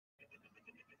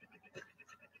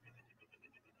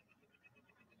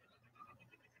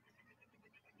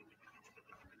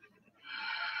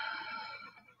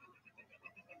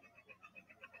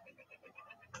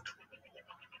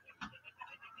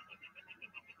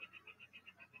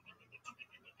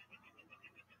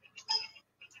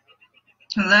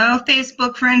Hello,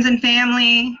 Facebook friends and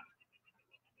family.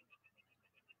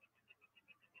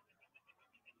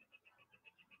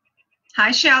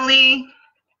 Hi, Shelly.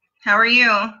 How are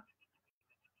you?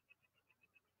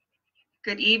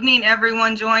 Good evening,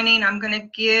 everyone joining. I'm going to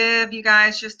give you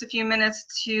guys just a few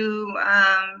minutes to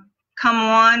come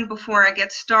on before I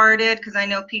get started, because I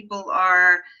know people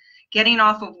are getting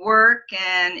off of work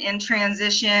and in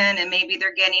transition, and maybe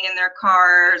they're getting in their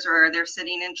cars, or they're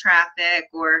sitting in traffic,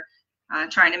 or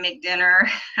trying to make dinner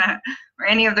or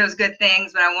any of those good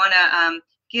things. But I want to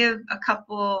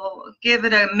give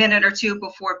it a minute or two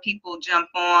before people jump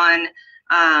on,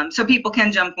 so people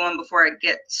can jump on before I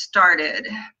get started.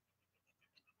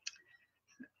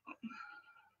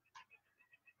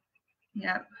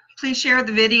 Yeah, please share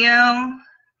the video.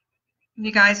 If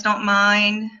you guys don't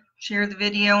mind, share the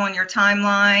video on your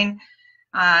timeline.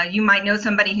 You might know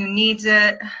somebody who needs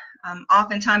it.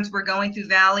 Oftentimes we're going through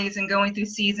valleys and going through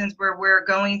seasons where we're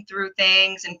going through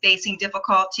things and facing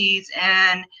difficulties,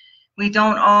 and we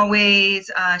don't always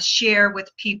share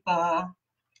with people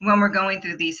when we're going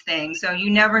through these things. So you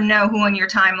never know who on your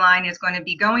timeline is going to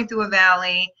be going through a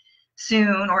valley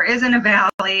soon, or is in a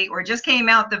valley, or just came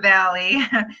out the valley,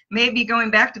 maybe going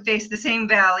back to face the same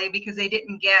valley because they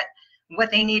didn't get what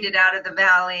they needed out of the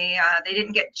valley. They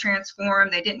didn't get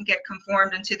transformed. They didn't get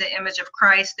conformed into the image of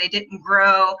Christ. They didn't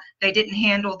grow. They didn't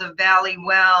handle the valley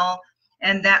well,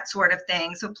 and that sort of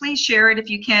thing. So please share it if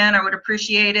you can. I would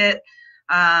appreciate it.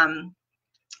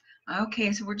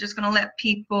 Okay, so we're just going to let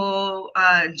people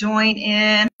join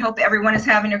in. Hope everyone is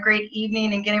having a great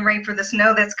evening and getting ready for the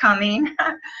snow that's coming.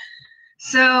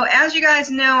 So as you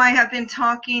guys know, I have been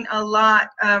talking a lot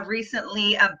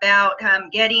recently about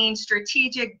getting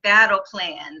strategic battle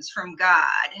plans from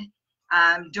God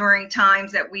during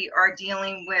times that we are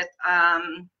dealing with,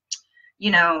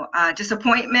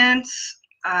 disappointments,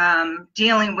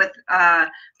 dealing with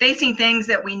facing things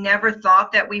that we never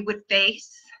thought that we would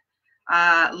face.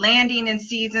 Landing in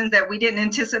seasons that we didn't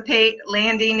anticipate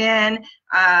landing in,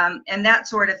 and that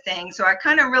sort of thing. So I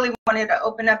kind of really wanted to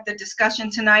open up the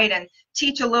discussion tonight and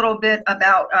teach a little bit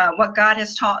about what God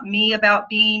has taught me about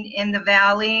being in the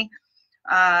valley.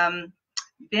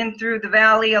 Been through the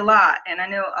valley a lot, and I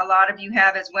know a lot of you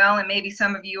have as well, and maybe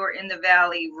some of you are in the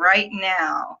valley right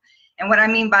now. And what I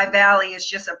mean by valley is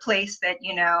just a place that,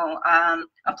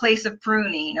 a place of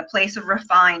pruning, a place of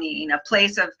refining, a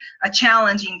place of a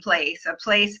challenging place, a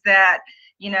place that,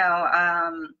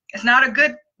 it's not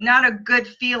a good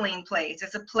feeling place.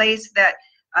 It's a place that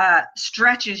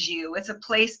stretches you. It's a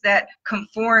place that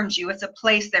conforms you. It's a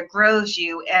place that grows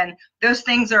you. And those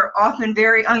things are often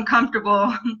very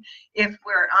uncomfortable if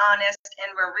we're honest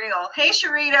and we're real. Hey,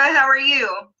 Sharita, how are you?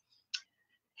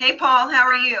 Hey, Paul, how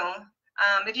are you?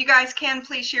 If you guys can,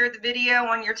 please share the video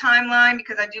on your timeline,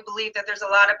 because I do believe that there's a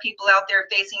lot of people out there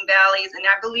facing valleys, and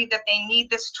I believe that they need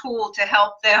this tool to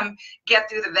help them get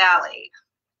through the valley.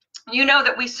 You know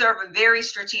that we serve a very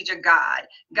strategic God.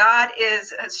 God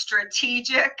is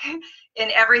strategic in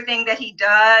everything that he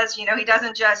does. He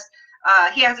doesn't just,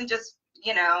 he hasn't just,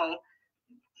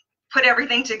 put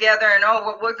everything together and, oh,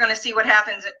 well, we're going to see what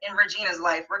happens in Regina's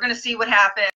life. We're going to see what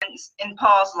happens in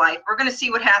Paul's life. We're going to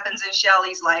see what happens in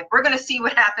Shelly's life. We're going to see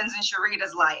what happens in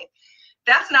Sharita's life.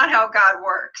 That's not how God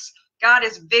works. God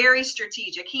is very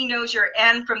strategic. He knows your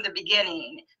end from the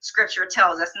beginning, Scripture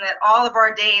tells us, and that all of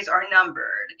our days are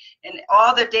numbered. And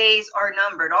all the days are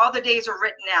numbered. All the days are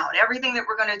written out. Everything that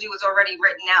we're going to do is already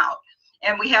written out.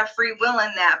 And we have free will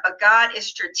in that, but God is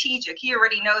strategic. He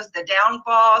already knows the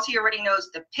downfalls. He already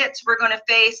knows the pits we're going to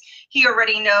face. He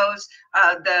already knows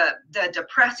the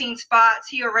depressing spots.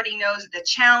 He already knows the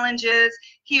challenges.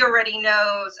 He already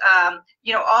knows,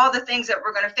 all the things that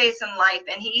we're going to face in life.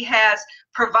 And he has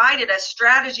provided us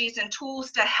strategies and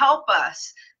tools to help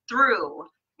us through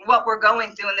what we're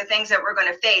going through and the things that we're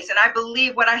going to face. And I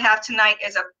believe what I have tonight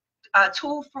is a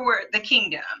tool for the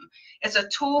kingdom. It's a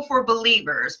tool for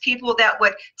believers, people that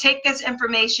would take this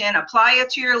information, apply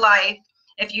it to your life.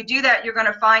 If you do that, you're going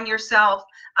to find yourself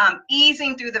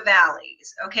easing through the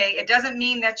valleys, okay? It doesn't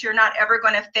mean that you're not ever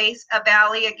going to face a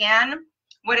valley again.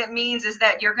 What it means is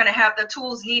that you're going to have the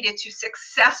tools needed to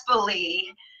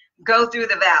successfully go through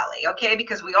the valley, okay?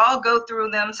 Because we all go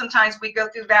through them. Sometimes we go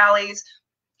through valleys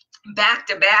back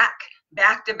to back.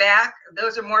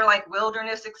 Those are more like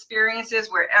wilderness experiences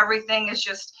where everything is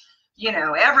just,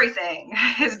 everything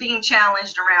is being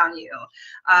challenged around you.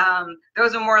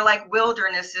 Those are more like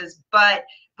wildernesses, but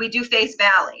we do face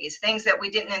valleys, things that we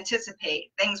didn't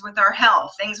anticipate, things with our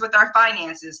health, things with our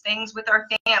finances, things with our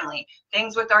family,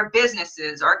 things with our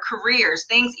businesses, our careers,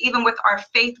 things even with our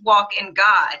faith walk in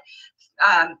God.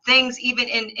 things even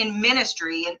in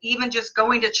ministry, and even just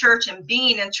going to church and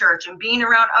being in church and being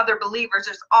around other believers.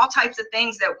 There's all types of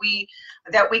things that we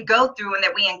go through and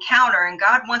that we encounter, and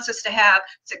God wants us to have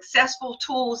successful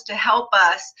tools to help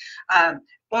us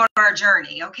on our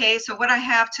journey. Okay, so what I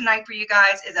have tonight for you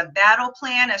guys is a battle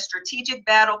plan, a strategic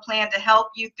battle plan to help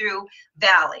you through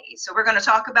valleys. So we're going to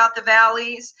talk about the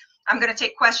valleys. I'm going to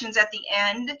take questions at the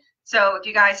end. So if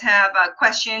you guys have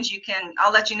questions,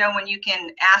 I'll let you know when you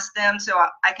can ask them, so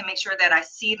I can make sure that I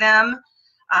see them.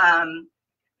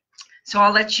 So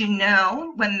I'll let you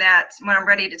know when I'm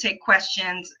ready to take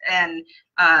questions and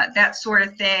that sort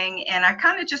of thing. And I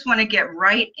kind of just want to get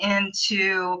right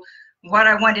into what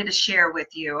I wanted to share with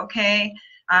you, okay?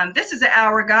 This is the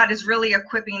hour God is really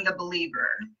equipping the believer.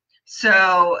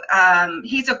 So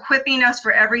he's equipping us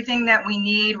for everything that we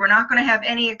need. We're not going to have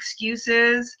any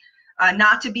excuses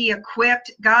not to be equipped.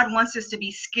 God wants us to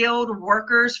be skilled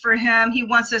workers for him. He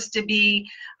wants us to be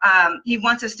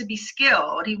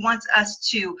skilled. He wants us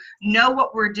to know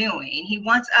what we're doing. He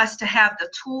wants us to have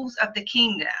the tools of the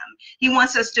kingdom. He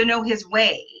wants us to know his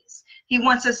ways. He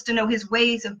wants us to know his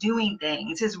ways of doing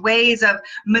things, his ways of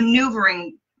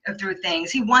maneuvering through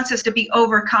things. He wants us to be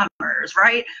overcomers,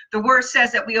 right? The word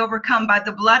says that we overcome by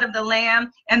the blood of the Lamb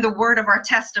and the word of our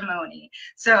testimony.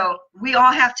 So we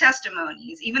all have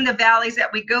testimonies. Even the valleys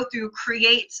that we go through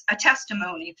creates a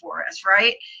testimony for us,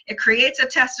 right? It creates a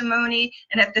testimony,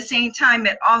 and at the same time,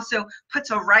 it also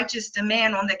puts a righteous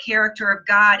demand on the character of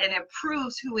God, and it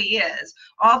proves who he is.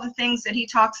 All the things that he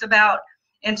talks about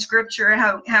in scripture,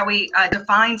 how he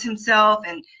defines himself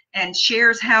and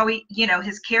shares how he,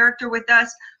 his character with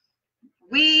us.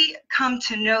 We come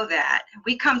to know that.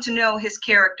 We come to know his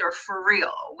character for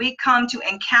real. We come to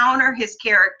encounter his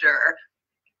character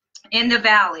in the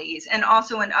valleys and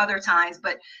also in other times.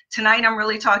 But tonight I'm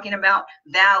really talking about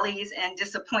valleys and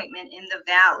disappointment in the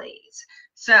valleys.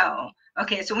 So,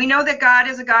 okay, so we know that God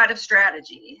is a God of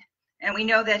strategy. And we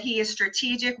know that he is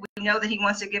strategic. We know that he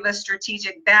wants to give us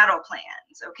strategic battle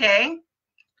plans, okay?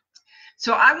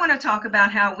 So I want to talk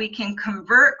about how we can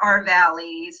convert our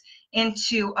valleys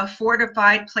into a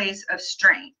fortified place of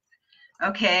strength,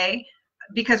 okay?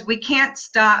 Because we can't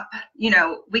stop,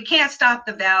 we can't stop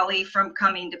the valley from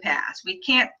coming to pass. We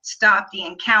can't stop the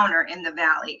encounter in the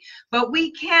valley, but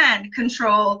we can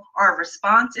control our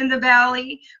response in the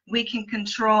valley. We can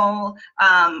control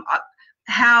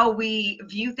how we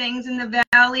view things in the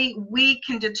valley. We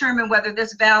can determine whether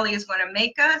this valley is going to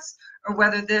make us or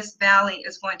whether this valley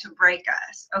is going to break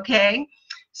us, okay?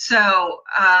 So,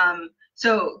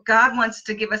 so God wants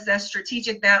to give us that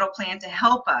strategic battle plan to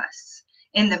help us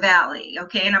in the valley,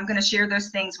 okay? And I'm going to share those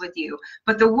things with you.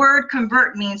 But the word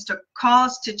convert means to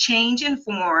cause to change in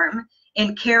form,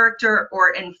 in character,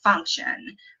 or in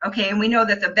function, okay? And we know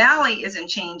that the valley isn't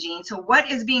changing. So what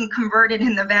is being converted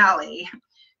in the valley?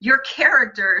 Your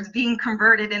character is being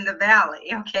converted in the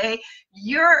valley, okay?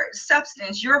 Your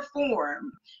substance, your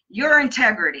form, your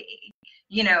integrity,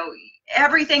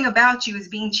 everything about you is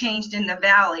being changed in the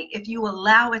valley if you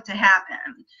allow it to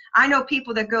happen. I know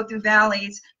people that go through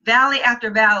valleys, valley after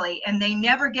valley, and they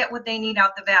never get what they need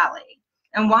out the valley.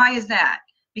 And why is that?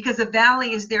 Because the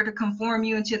valley is there to conform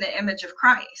you into the image of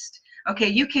Christ. Okay,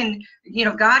 you can,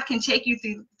 God can take you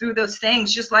through those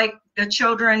things, just like the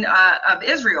children of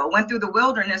Israel went through the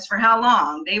wilderness for how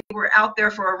long? They were out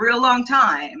there for a real long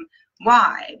time.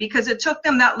 Why? Because it took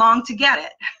them that long to get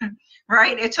it,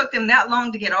 right? It took them that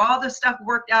long to get all the stuff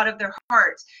worked out of their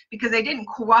hearts because they didn't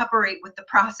cooperate with the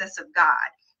process of God.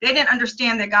 They didn't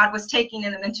understand that God was taking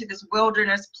them into this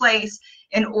wilderness place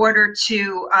in order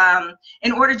to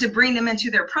bring them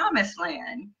into their promised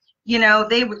land.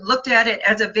 They looked at it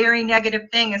as a very negative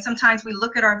thing. And sometimes we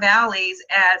look at our valleys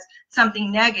as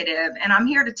something negative. And I'm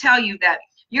here to tell you that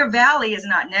your valley is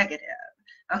not negative.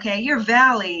 Okay. Your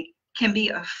valley can be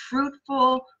a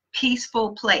fruitful,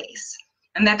 peaceful place.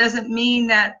 And that doesn't mean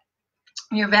that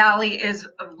your valley is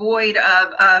void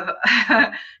of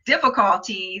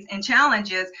difficulties and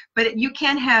challenges, but you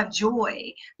can have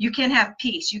joy. You can have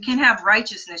peace. You can have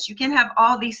righteousness. You can have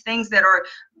all these things that are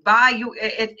by you,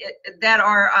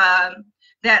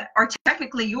 that are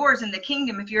technically yours in the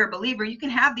kingdom. If you're a believer, you can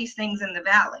have these things in the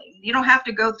valley. You don't have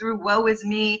to go through, woe is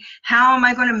me, how am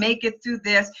I going to make it through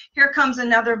this? Here comes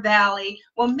another valley.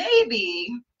 Well, maybe,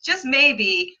 just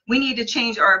maybe, we need to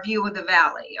change our view of the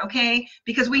valley, okay?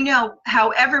 Because we know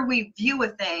however we view a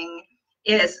thing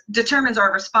determines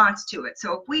our response to it.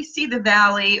 So if we see the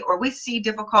valley or we see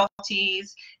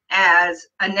difficulties as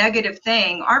a negative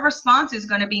thing, our response is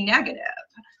going to be negative.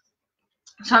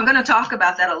 So I'm going to talk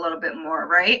about that a little bit more,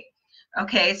 right?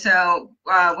 Okay, so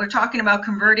we're talking about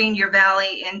converting your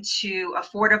valley into a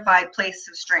fortified place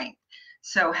of strength.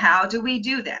 So how do we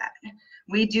do that?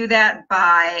 We do that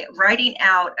by writing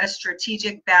out a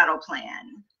strategic battle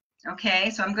plan. Okay,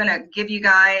 so I'm going to give you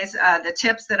guys the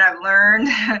tips that I've learned,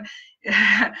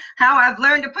 how I've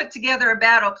learned to put together a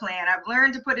battle plan. I've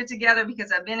learned to put it together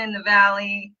because I've been in the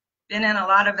valley, been in a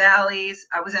lot of valleys.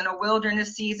 I was in a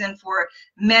wilderness season for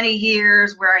many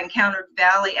years where I encountered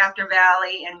valley after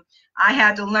valley, and I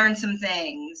had to learn some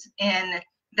things in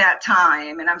that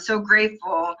time. And I'm so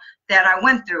grateful that I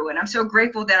went through it. I'm so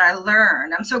grateful that I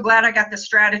learned. I'm so glad I got the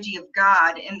strategy of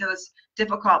God in those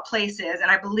difficult places.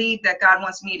 And I believe that God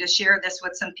wants me to share this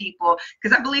with some people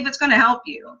because I believe it's going to help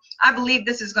you. I believe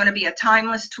this is going to be a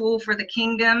timeless tool for the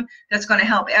kingdom that's going to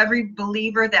help every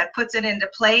believer that puts it into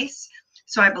place.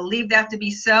 So I believe that to be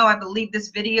so. I believe this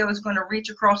video is going to reach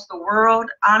across the world.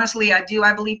 Honestly, I do.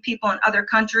 I believe people in other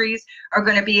countries are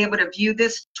going to be able to view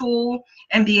this tool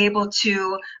and be able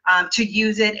to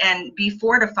use it and be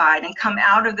fortified and come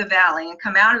out of the valley and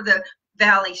come out of the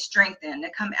valley strengthened,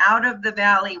 and come out of the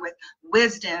valley with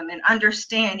wisdom and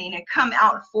understanding, and come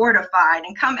out fortified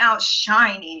and come out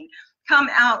shining. Come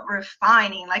out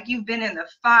refining, like you've been in the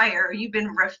fire. You've been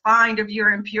refined of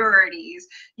your impurities.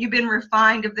 You've been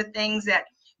refined of the things that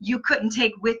you couldn't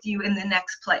take with you in the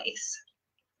next place.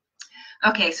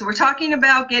 Okay, so we're talking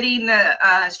about getting the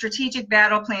strategic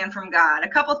battle plan from God. A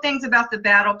couple things about the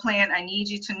battle plan I need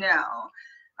you to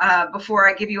know before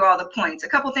I give you all the points. A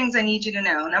couple things I need you to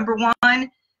know. Number one,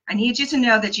 I need you to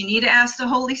know that you need to ask the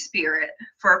Holy Spirit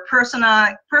for a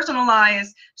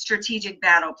personalized strategic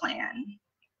battle plan.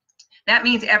 That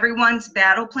means everyone's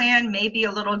battle plan may be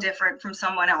a little different from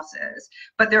someone else's,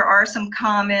 but there are some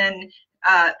common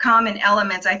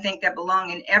elements, I think, that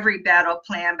belong in every battle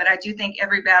plan. But I do think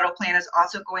every battle plan is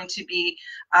also going to be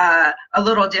a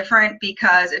little different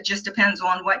because it just depends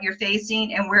on what you're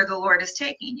facing and where the Lord is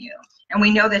taking you. And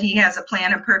we know that He has a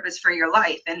plan and purpose for your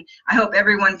life. And I hope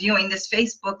everyone viewing this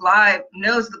Facebook Live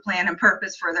knows the plan and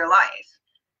purpose for their life.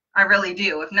 I really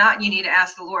do. If not, you need to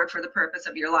ask the Lord for the purpose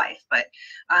of your life. But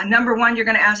number one, you're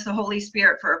going to ask the Holy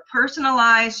Spirit for a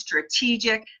personalized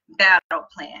strategic battle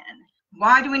plan.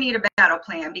 Why do we need a battle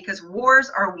plan? Because wars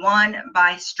are won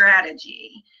by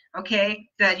strategy. Okay,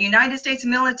 the United States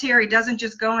military doesn't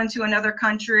just go into another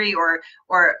country or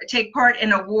take part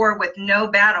in a war with no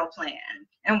battle plan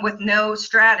and with no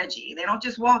strategy. They don't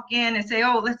just walk in and say,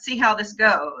 oh, let's see how this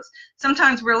goes.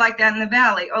 Sometimes we're like that in the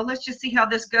valley. Oh, let's just see how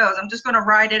this goes. I'm just going to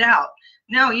ride it out.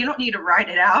 No, you don't need to ride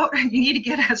it out. You need to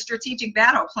get a strategic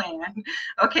battle plan.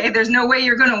 Okay, there's no way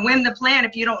you're going to win the plan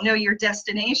if you don't know your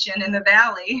destination in the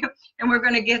valley. And we're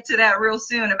going to get to that real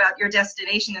soon about your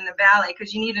destination in the valley,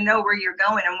 because you need to know where you're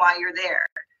going and why you're there.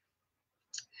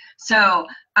 So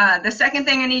the second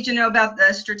thing I need you to know about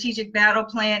the strategic battle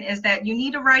plan is that you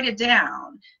need to write it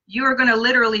down. You are going to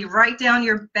literally write down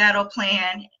your battle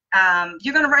plan.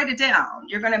 You're going to write it down.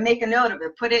 You're going to make a note of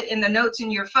it. Put it in the notes in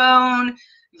your phone.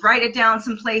 Write it down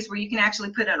someplace where you can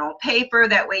actually put it on paper.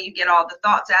 That way you get all the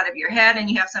thoughts out of your head and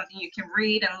you have something you can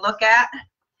read and look at.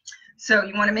 So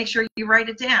you want to make sure you write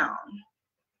it down.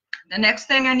 The next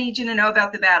thing I need you to know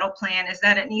about the battle plan is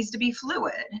that it needs to be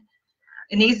fluid.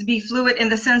 It needs to be fluid in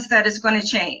the sense that it's going to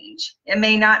change. It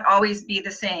may not always be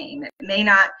the same. It may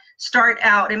not start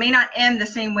out, it may not end the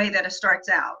same way that it starts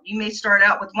out. You may start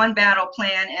out with one battle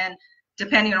plan, and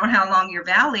depending on how long your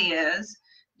valley is,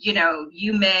 you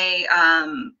may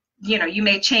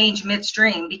change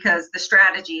midstream because the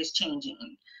strategy is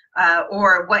changing.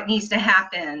 Or what needs to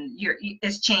happen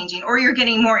is changing, or you're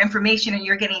getting more information and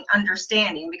you're getting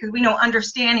understanding, because we know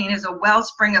understanding is a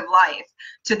wellspring of life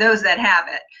to those that have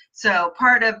it. So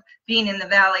part of being in the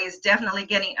valley is definitely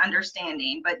getting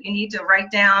understanding, but you need to write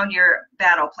down your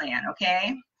battle plan,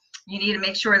 okay? You need to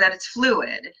make sure that it's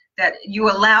fluid, that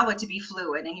you allow it to be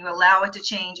fluid and you allow it to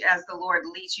change as the Lord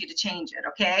leads you to change it,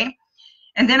 okay?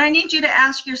 And then I need you to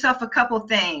ask yourself a couple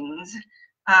things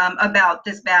about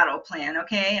this battle plan,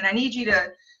 okay? And I need you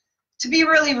to be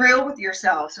really real with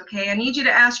yourselves, okay? I need you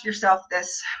to ask yourself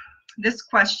this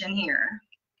question here.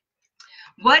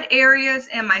 What areas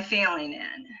am I failing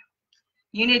in?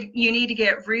 You need to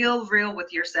get real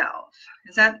with yourself.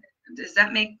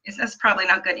 That's probably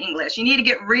not good English. You need to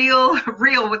get real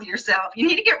with yourself. You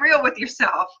need to get real with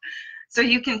yourself so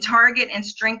you can target and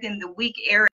strengthen the weak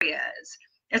areas.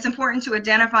 It's important to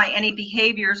identify any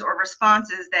behaviors or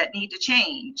responses that need to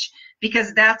change,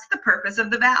 because that's the purpose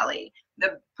of the valley.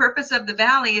 The purpose of the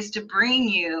valley is to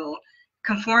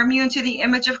conform you into the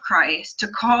image of Christ, to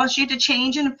cause you to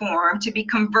change and form, to be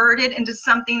converted into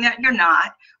something that you're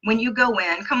not. When you go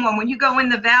in, when you go in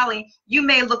the valley, you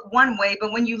may look one way,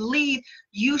 but when you leave,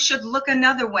 you should look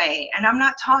another way. And I'm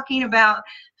not talking about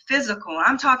physical.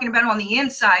 I'm talking about on the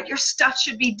inside. Your stuff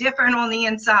should be different on the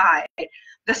inside.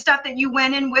 The stuff that you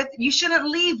went in with, you shouldn't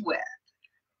leave with.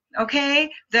 Okay,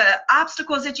 the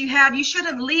obstacles that you had, you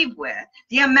shouldn't leave with.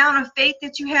 The amount of faith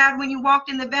that you had when you walked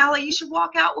in the valley, you should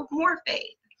walk out with more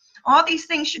faith. All these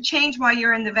things should change while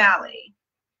you're in the valley.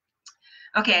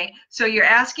 Okay, so you're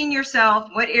asking yourself,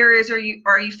 what areas are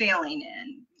you failing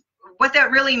in? What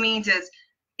that really means is,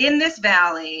 in this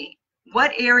valley,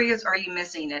 what areas are you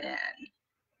missing it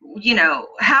in? You know,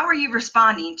 how are you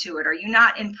responding to it? Are you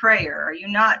not in prayer? Are you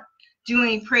not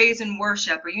doing praise and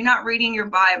worship? Are you not reading your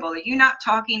Bible? Are you not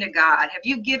talking to God? Have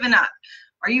you given up?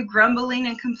 Are you grumbling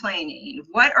and complaining?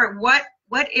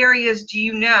 What areas do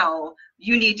you know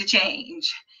you need to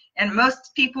change? And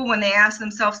most people, when they ask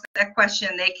themselves that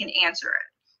question, they can answer it.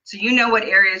 So you know what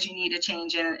areas you need to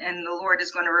change in, and the Lord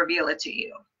is going to reveal it to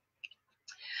you.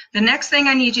 The next thing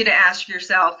I need you to ask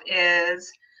yourself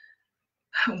is,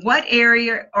 what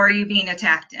area are you being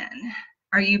attacked in?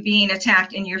 Are you being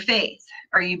attacked in your faith?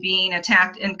 Are you being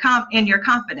attacked in your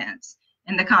confidence,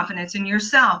 in the confidence in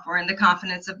yourself, or in the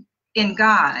confidence in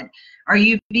God? Are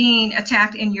you being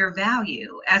attacked in your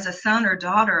value as a son or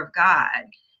daughter of God?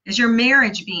 Is your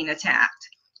marriage being attacked?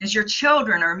 Is your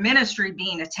children or ministry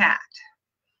being attacked?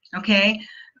 Okay.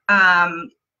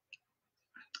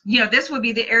 You know, this would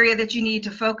be the area that you need to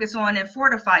focus on and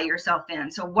fortify yourself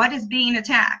in. So what is being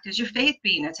attacked? Is your faith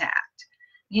being attacked?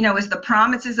 You know, is the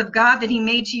promises of God that he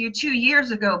made to you 2 years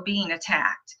ago being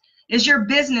attacked? Is your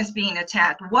business being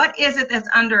attacked? What is it that's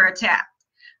under attack?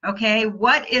 Okay,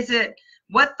 what is it?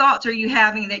 What thoughts are you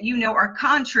having that you know are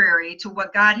contrary to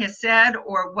what God has said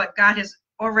or what God has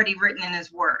already written in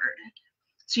his word?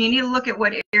 So you need to look at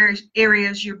what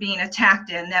areas you're being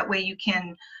attacked in. That way you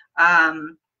can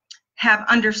have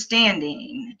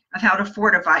understanding of how to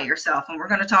fortify yourself, and we're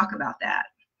going to talk about that.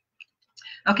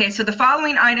 Okay, so the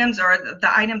following items are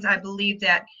the items I believe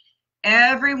that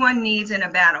everyone needs in a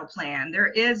battle plan. There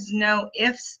is no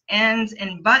ifs, ands,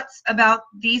 and buts about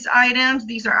these items.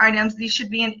 These are items, these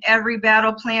should be in every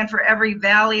battle plan for every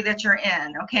valley that you're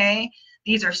in, okay?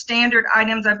 These are standard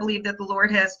items I believe that the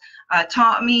Lord has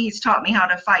taught me. He's taught me how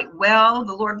to fight well.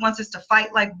 The Lord wants us to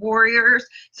fight like warriors.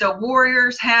 So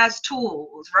warriors has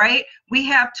tools, right? We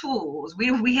have tools.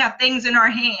 We have things in our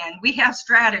hand. We have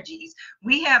strategies.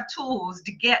 We have tools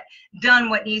to get done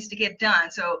what needs to get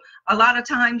done. So a lot of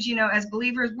times, you know, as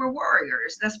believers, we're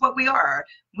warriors. That's what we are.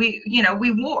 We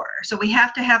war. So we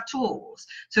have to have tools.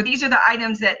 So these are the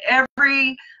items that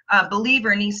every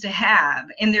believer needs to have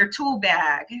in their tool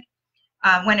bag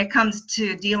when it comes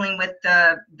to dealing with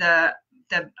the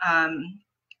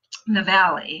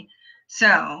valley.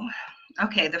 So,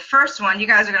 okay, the first one, you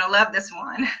guys are going to love this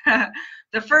one.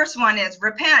 The first one is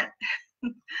repent.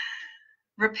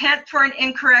 Repent for an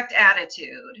incorrect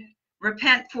attitude.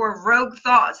 Repent for rogue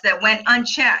thoughts that went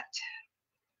unchecked.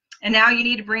 And now you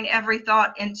need to bring every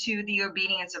thought into the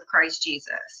obedience of Christ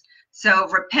Jesus. So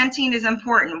repenting is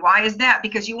important. Why is that?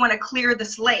 Because you want to clear the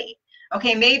slate.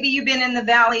 Okay, maybe you've been in the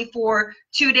valley for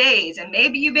 2 days, and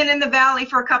maybe you've been in the valley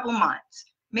for a couple months.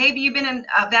 Maybe you've been in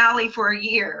a valley for a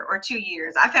year or 2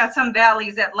 years. I've had some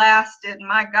valleys that lasted,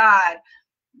 my God,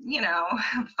 you know,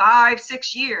 5,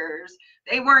 6 years.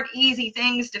 They weren't easy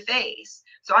things to face.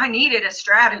 So I needed a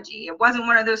strategy. It wasn't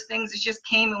one of those things that just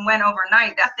came and went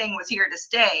overnight. That thing was here to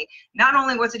stay. Not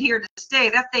only was it here to stay,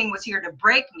 that thing was here to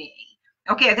break me.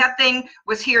 Okay, that thing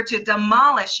was here to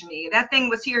demolish me. That thing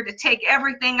was here to take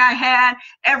everything I had,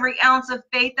 every ounce of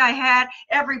faith I had,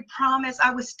 every promise I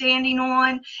was standing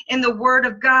on in the Word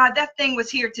of God. That thing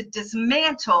was here to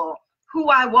dismantle who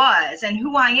I was and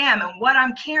who I am and what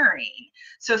I'm carrying.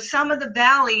 So some of the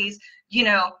valleys, you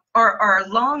know, are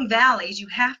long valleys. You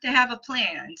have to have a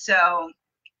plan. So,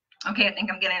 okay, I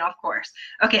think I'm getting off course.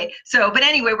 Okay, so, but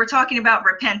anyway, we're talking about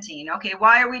repenting. Okay,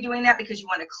 why are we doing that? Because you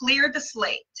want to clear the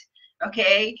slate.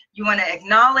 Okay, you want to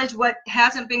acknowledge what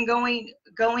hasn't been going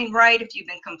right. If you've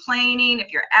been complaining, if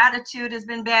your attitude has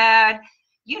been bad,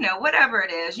 you know, whatever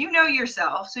it is, you know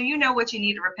yourself, so you know what you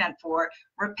need to repent for.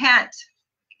 Repent.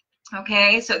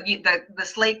 Okay, so the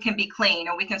slate can be clean,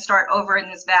 and we can start over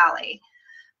in this valley.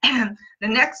 The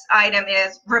next item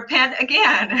is repent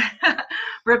again.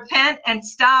 Repent and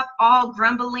stop all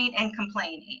grumbling and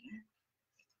complaining.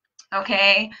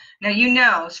 Okay, now you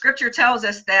know Scripture tells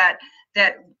us that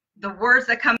the words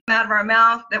that come out of our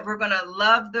mouth, that we're going to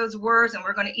love those words and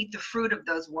we're going to eat the fruit of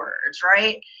those words,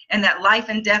 right? And that life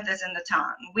and death is in the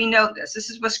tongue. We know this. This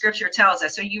is what Scripture tells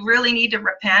us. So you really need to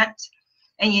repent,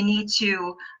 and you need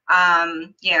to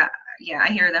Yeah,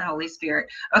 I hear the Holy Spirit.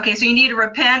 Okay, so you need to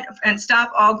repent and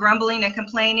stop all grumbling and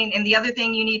complaining. And the other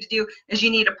thing you need to do is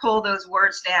you need to pull those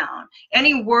words down.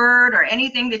 Any word or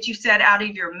anything that you said out of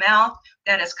your mouth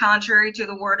that is contrary to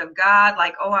the word of God,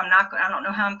 like, oh, I don't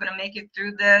know how I'm going to make it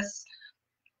through this.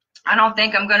 I don't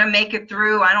think I'm going to make it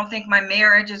through. I don't think my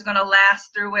marriage is going to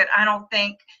last through it. I don't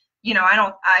think,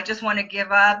 I just want to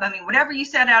give up. I mean, whatever you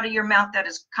said out of your mouth that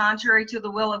is contrary to the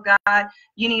will of God,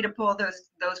 you need to pull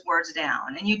those words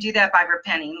down. And you do that by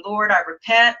repenting. Lord, I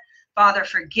repent. Father,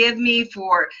 forgive me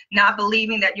for not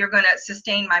believing that you're going to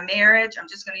sustain my marriage. I'm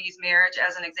just going to use marriage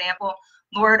as an example.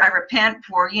 Lord, I repent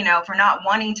for not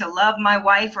wanting to love my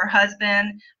wife or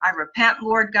husband. I repent,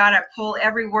 Lord God. I pull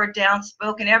every word down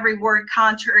spoken, every word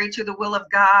contrary to the will of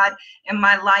God in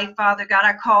my life, Father God.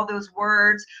 I call those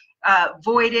words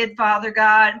voided, Father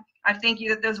God. I thank you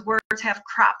that those words have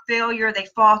crop failure. They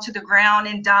fall to the ground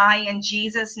and die in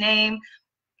Jesus' name.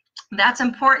 That's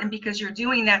important because you're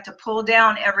doing that to pull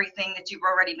down everything that you've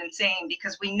already been saying,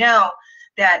 because we know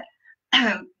that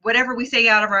whatever we say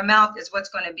out of our mouth is what's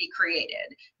going to be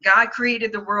created. God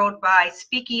created the world by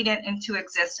speaking it into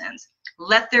existence.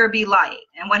 Let there be light.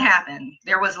 And what happened?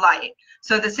 There was light.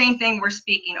 So the same thing we're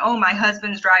speaking. Oh, my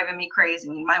husband's driving me crazy.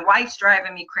 My wife's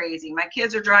driving me crazy. My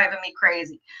kids are driving me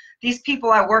crazy. These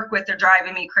people I work with are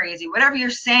driving me crazy. Whatever you're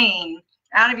saying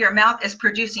out of your mouth is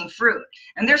producing fruit.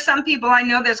 And there's some people I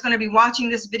know that's going to be watching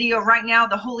this video right now.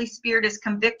 The Holy Spirit is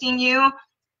convicting you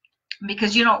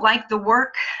because you don't like the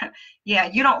work. Yeah,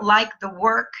 you don't like the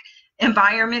work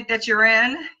environment that you're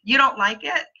in. You don't like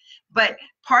it. But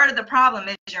part of the problem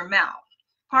is your mouth.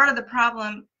 Part of the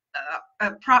problem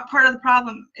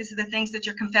is the things that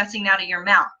you're confessing out of your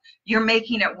mouth. You're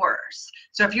making it worse.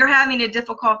 So if you're having a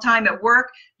difficult time at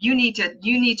work, you need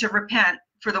to repent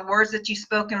for the words that you've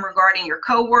spoken regarding your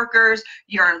coworkers,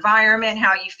 your environment,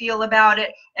 how you feel about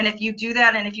it. And if you do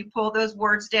that, and if you pull those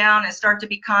words down and start to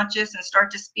be conscious and start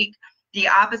to speak the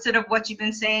opposite of what you've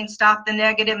been saying, stop the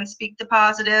negative and speak the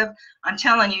positive, I'm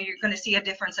telling you, you're going to see a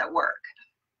difference at work.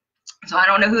 So I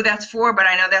don't know who that's for, but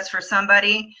I know that's for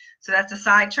somebody. So that's a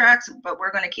sidetrack, but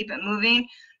we're going to keep it moving.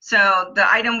 So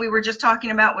the item we were just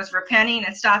talking about was repenting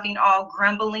and stopping all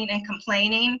grumbling and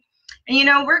complaining.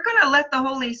 And we're going to let the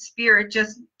Holy Spirit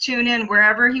just tune in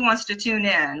wherever he wants to tune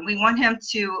in. We want him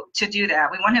to do that.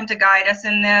 We want him to guide us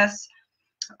in this.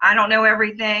 I don't know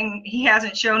everything. He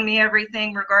hasn't shown me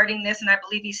everything regarding this, and I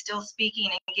believe he's still speaking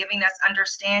and giving us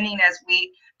understanding as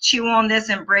we chew on this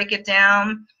and break it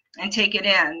down and take it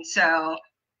in. So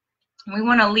we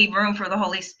want to leave room for the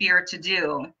Holy Spirit to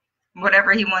do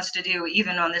whatever he wants to do,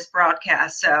 even on this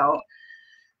broadcast. So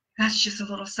that's just a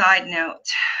little side note.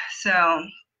 So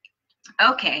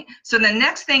okay, so the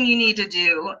next thing you need to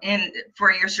do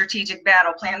for your strategic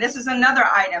battle plan, this is another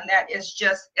item that is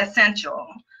just essential.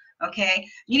 Okay,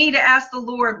 you need to ask the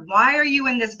Lord, why are you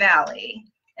in this valley?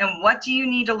 And what do you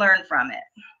need to learn from it?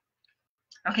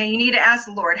 Okay, you need to ask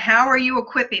the Lord, how are you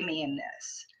equipping me in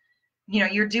this?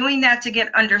 You're doing that to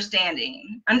get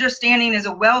understanding. Understanding is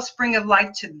a wellspring of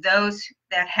life to those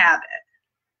that have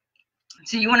it.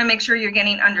 So you want to make sure you're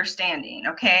getting understanding,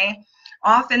 okay?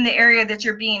 Often the area that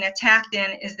you're being attacked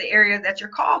in is the area that you're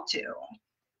called to.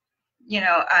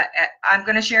 I'm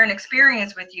going to share an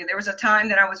experience with you. There was a time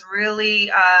that I was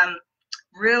really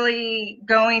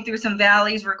going through some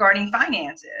valleys regarding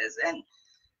finances, and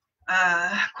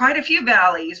quite a few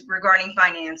valleys regarding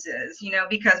finances,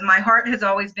 because my heart has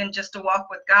always been just to walk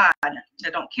with God. I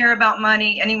don't care about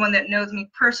money. Anyone that knows me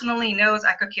personally knows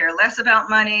I could care less about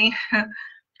money,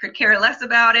 could care less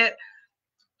about it.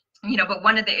 But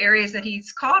one of the areas that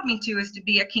he's called me to is to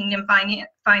be a kingdom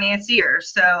financier.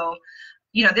 So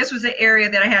this was an area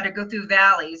that I had to go through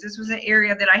valleys. This was an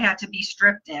area that I had to be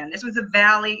stripped in. This was a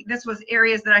valley. This was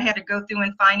areas that I had to go through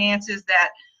in finances that,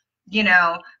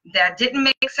 that didn't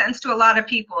make sense to a lot of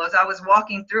people as I was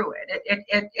walking through it.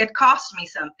 It cost me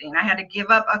something. I had to give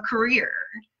up a career.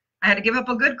 I had to give up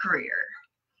a good career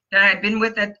that I had been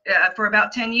with for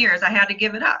about 10 years. I had to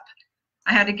give it up.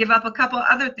 I had to give up a couple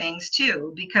other things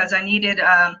too, because I needed,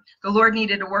 the Lord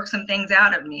needed to work some things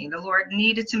out of me. The Lord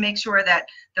needed to make sure that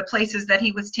the places that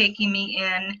he was taking me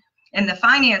in the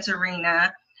finance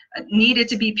arena needed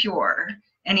to be pure.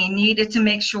 And he needed to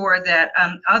make sure that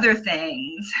other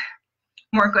things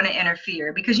weren't going to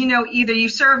interfere, because either you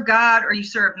serve God or you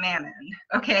serve mammon.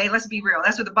 Okay, let's be real.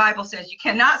 That's what the Bible says. You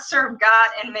cannot serve God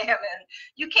and mammon.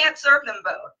 You can't serve them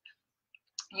both.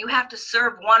 You have to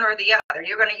serve one or the other.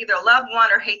 You're going to either love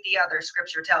one or hate the other,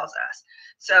 scripture tells us.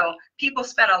 So people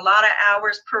spend a lot of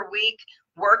hours per week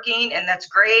working, and that's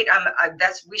great.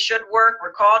 We should work.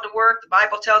 We're called to work. The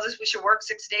Bible tells us we should work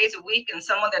 6 days a week, and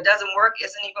someone that doesn't work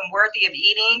isn't even worthy of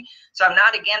eating. So I'm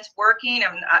not against working.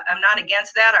 I'm not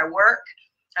against that. I work.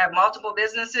 I have multiple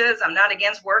businesses. I'm not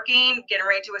against working, getting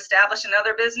ready to establish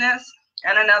another business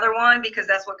and another one, because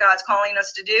that's what God's calling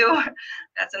us to do.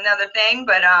 That's another thing.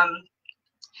 But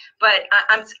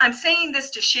I'm saying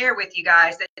this to share with you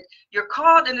guys that you're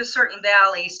called into certain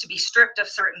valleys to be stripped of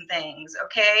certain things,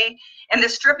 okay? And the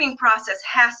stripping process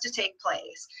has to take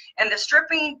place. And the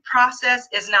stripping process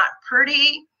is not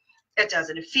pretty. It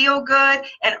doesn't feel good.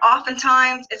 And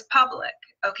oftentimes it's public,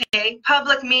 okay?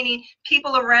 Public meaning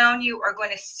people around you are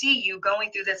going to see you going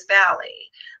through this valley,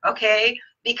 okay?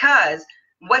 Because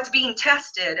what's being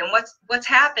tested and what's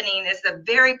happening is the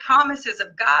very promises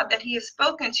of God that he has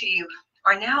spoken to you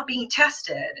are now being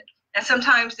tested. And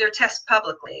sometimes they're tested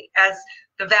publicly, as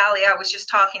the valley I was just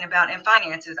talking about in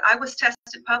finances. I was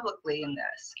tested publicly in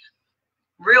this,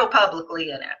 real publicly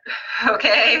in it,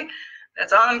 okay?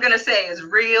 That's all I'm going to say, is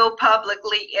real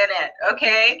publicly in it,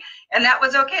 okay? And that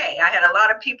was okay. I had a lot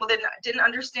of people that didn't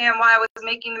understand why I was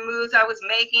making the moves I was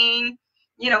making,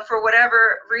 you know, for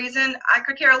whatever reason. I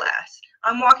could care less.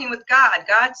 I'm walking with God.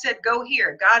 God said, go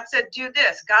here. God said, do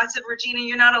this. God said, Regina,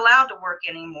 you're not allowed to work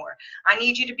anymore. I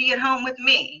need you to be at home with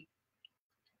me.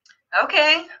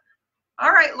 Okay.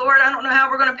 All right, Lord, I don't know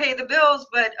how we're going to pay the bills,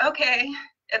 but okay,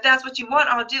 if that's what you want,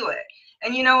 I'll do it.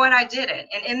 And you know what? I did it.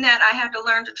 And in that, I had to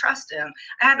learn to trust him.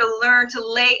 I had to learn to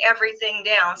lay everything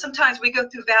down. Sometimes we go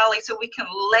through valleys so we can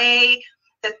lay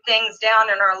the things down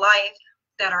in our life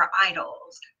that are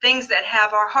idols, things that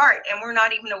have our heart, and we're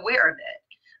not even aware of it.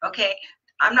 Okay,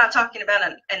 I'm not talking about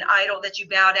an idol that you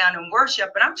bow down and worship,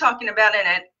 but I'm talking about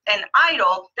an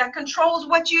idol that controls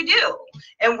what you do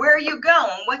and where you go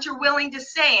and what you're willing to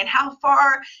say and how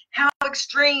far, how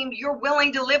extreme you're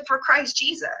willing to live for Christ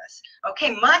Jesus.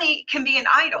 Okay, money can be an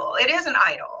idol. It is an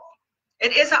idol.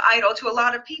 It is an idol to a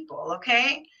lot of people,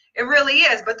 okay? It really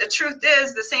is. But the truth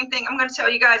is, the same thing, I'm going to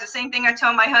tell you guys the same thing I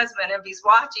tell my husband. If he's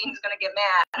watching, he's going to get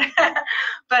mad.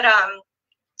 But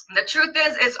the truth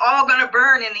is, it's all going to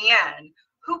burn in the end.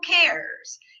 Who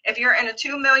cares if you're in a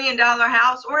 $2 million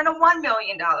house or in a $1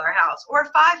 million house or a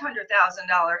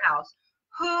 $500,000 house?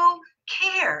 Who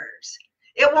cares?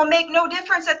 It will make no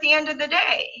difference at the end of the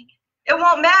day. It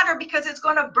won't matter because it's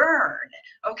going to burn.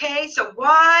 Okay, so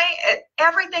why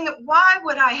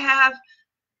would I have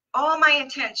all my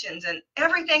intentions and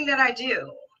everything that I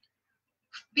do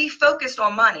be focused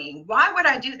on money? Why would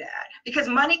I do that? Because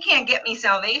money can't get me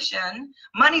salvation.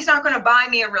 Money's not going to buy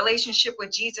me a relationship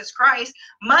with Jesus Christ.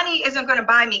 Money isn't going to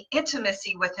buy me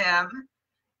intimacy with him.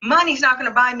 Money's not going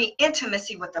to buy me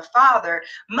intimacy with the Father.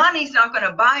 Money's not going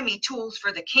to buy me tools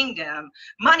for the kingdom.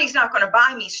 Money's not going to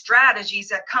buy me strategies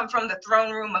that come from the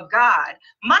throne room of God.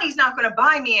 Money's not going to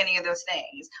buy me any of those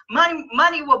things.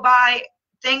 Money will buy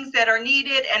things that are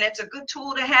needed, and it's a good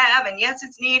tool to have, and yes,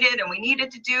 it's needed, and we need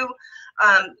it to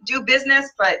do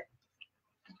business, but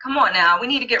come on now, we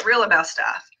need to get real about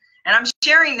stuff. And I'm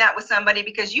sharing that with somebody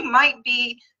because you might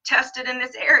be tested in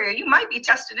this area. You might be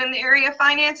tested in the area of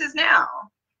finances now.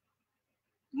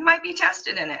 You might be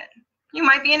tested in it. You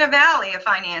might be in a valley of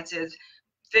finances,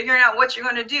 figuring out what you're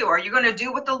going to do. Are you going to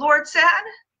do what the Lord said?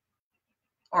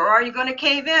 Or are you going to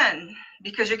cave in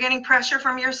because you're getting pressure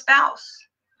from your spouse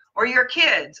or your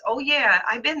kids? Oh yeah,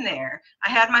 I've been there. I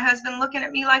had my husband looking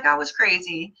at me like I was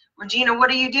crazy. Regina, what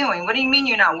are you doing? What do you mean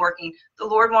you're not working? The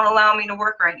Lord won't allow me to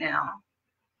work right now.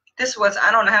 This was,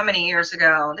 I don't know how many years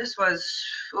ago. This was,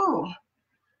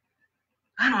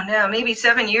 I don't know, maybe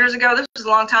 7 years ago. This was a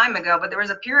long time ago, but there was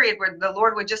a period where the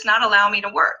Lord would just not allow me to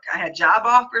work. I had job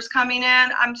offers coming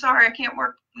in. I'm sorry, I can't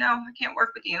work. No, I can't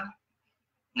work with you.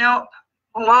 No,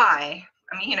 why?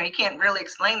 I mean, you can't really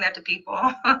explain that to people.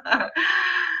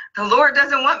 The Lord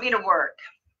doesn't want me to work.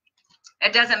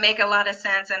 It doesn't make a lot of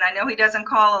sense, and I know he doesn't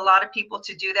call a lot of people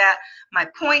to do that. My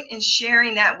point in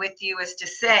sharing that with you is to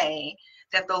say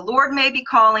that the Lord may be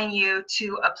calling you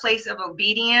to a place of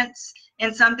obedience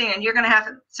in something, and you're going to have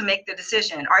to make the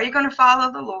decision. Are you going to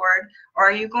follow the Lord, or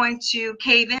are you going to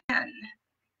cave in?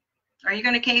 Are you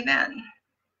going to cave in?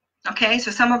 Okay, so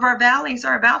some of our valleys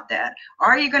are about that.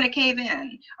 Are you going to cave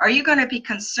in? Are you going to be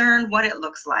concerned what it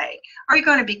looks like? Are you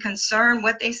going to be concerned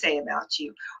what they say about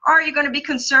you? Are you going to be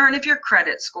concerned if your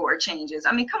credit score changes?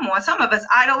 I mean, come on, some of us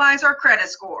idolize our credit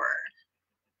score.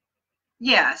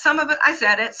 Yeah, some of it, I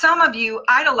said it, some of you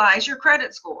idolize your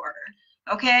credit score,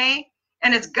 okay?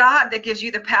 And it's God that gives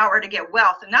you the power to get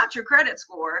wealth and not your credit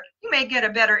score. You may get a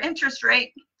better interest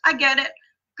rate. I get it.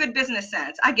 Good business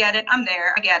sense. I get it. I'm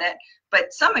there. I get it.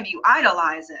 But some of you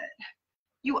idolize it.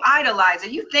 You idolize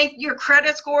it. You think your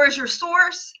credit score is your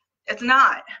source? It's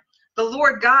not. The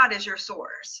Lord God is your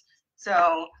source.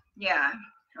 So yeah,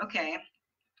 okay.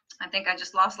 I think I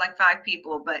just lost like 5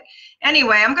 people, but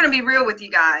anyway, I'm going to be real with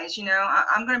you guys. You know,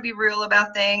 I'm going to be real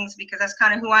about things because that's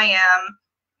kind of who I am.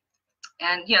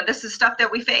 And, you know, this is stuff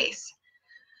that we face.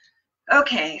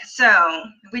 Okay, so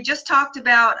we just talked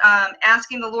about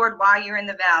asking the Lord why you're in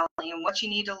the valley and what you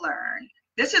need to learn.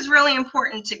 This is really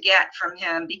important to get from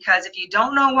him, because if you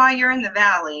don't know why you're in the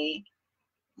valley,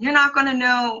 you're not going to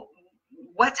know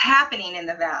what's happening in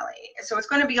the valley. So it's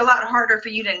going to be a lot harder for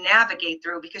you to navigate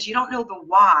through because you don't know the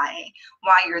why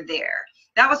you're there.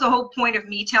 That was the whole point of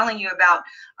me telling you about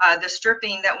the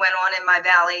stripping that went on in my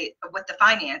valley with the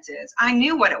finances. I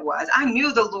knew what it was. I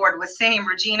knew the Lord was saying,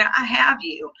 Regina, I have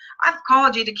you. I've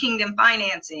called you to kingdom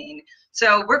financing.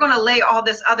 So we're going to lay all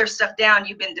this other stuff down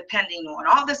you've been depending on.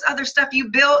 All this other stuff you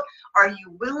built, are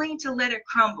you willing to let it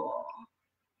crumble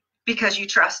because you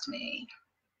trust me?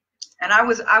 And I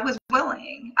was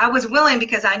willing. I was willing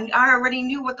because I already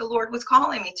knew what the Lord was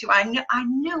calling me to. I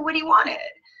knew what he wanted.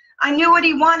 I knew what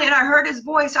he wanted. I heard his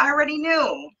voice. I already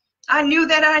knew. I knew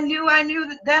that I knew. I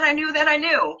knew that I knew that I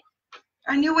knew.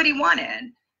 I knew what he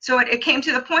wanted. So it came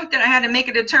to the point that I had to make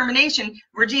a determination.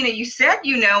 Regina, you said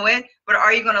you know it, but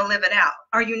are you going to live it out?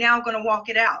 Are you now going to walk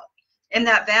it out in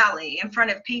that valley in front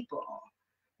of people,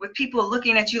 with people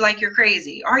looking at you like you're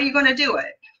crazy? Are you going to do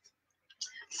it?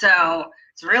 So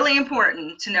it's really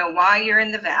important to know why you're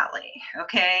in the valley,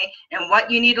 okay, and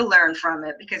what you need to learn from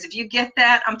it. Because if you get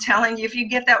that, I'm telling you, if you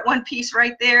get that one piece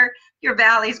right there, your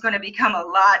valley is going to become a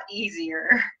lot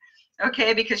easier,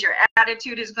 okay, because your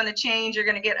attitude is going to change. You're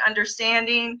going to get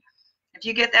understanding. If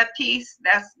you get that piece,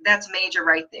 that's major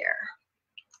right there.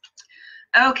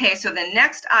 Okay, so the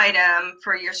next item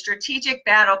for your strategic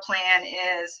battle plan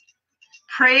is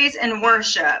praise and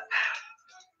worship.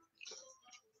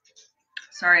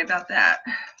 Sorry about that.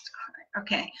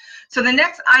 Okay, so the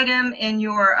next item in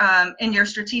your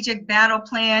strategic battle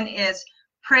plan is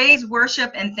praise,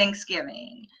 worship, and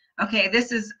thanksgiving. Okay,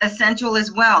 this is essential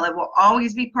as well. It will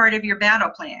always be part of your battle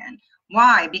plan.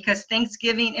 Why? Because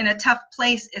thanksgiving in a tough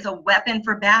place is a weapon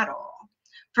for battle.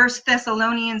 1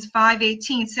 Thessalonians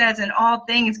 5:18 says, in all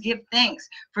things give thanks,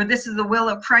 for this is the will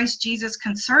of Christ Jesus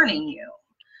concerning you.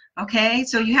 Okay,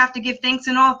 so you have to give thanks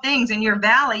in all things. In your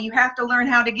valley, you have to learn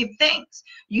how to give thanks.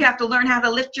 You have to learn how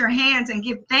to lift your hands and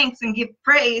give thanks and give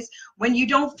praise when you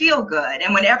don't feel good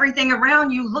and when everything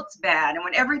around you looks bad and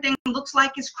when everything looks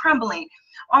like it's crumbling.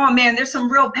 Oh man, there's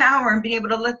some real power in being able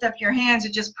to lift up your hands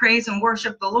and just praise and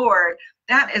worship the Lord.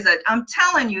 That is I'm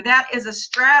telling you, that is a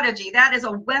strategy. That is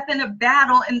a weapon of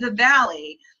battle in the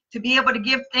valley, to be able to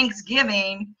give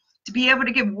thanksgiving, to be able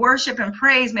to give worship and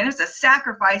praise. Man, it's a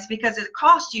sacrifice because it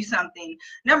costs you something.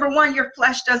 Number one, your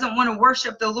flesh doesn't want to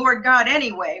worship the Lord God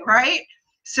anyway, right?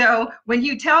 So when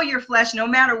you tell your flesh, no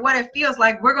matter what it feels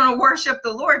like, we're going to worship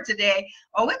the Lord today,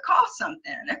 oh, it costs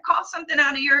something. It costs something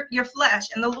out of your flesh.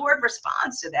 And the Lord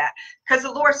responds to that, because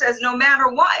the Lord says, no matter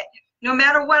what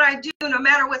I do, no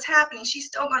matter what's happening, she's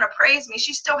still going to praise me.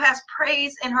 She still has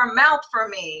praise in her mouth for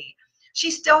me. She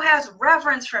still has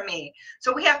reverence for me.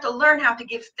 So we have to learn how to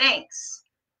give thanks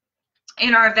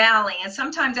in our valley. And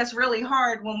sometimes that's really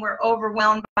hard when we're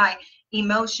overwhelmed by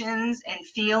emotions and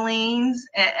feelings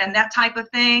and that type of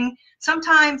thing.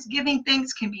 Sometimes giving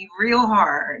thanks can be real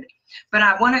hard. But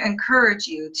I want to encourage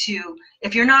you to,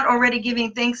 if you're not already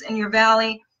giving thanks in your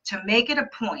valley, to make it a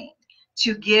point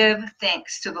to give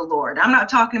thanks to the Lord. I'm not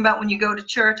talking about when you go to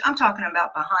church. I'm talking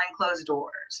about behind closed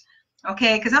doors.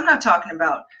 Okay, because I'm not talking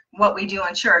about what we do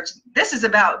in church. This is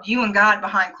about you and God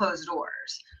behind closed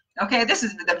doors. Okay, this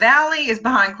is the valley is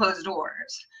behind closed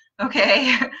doors.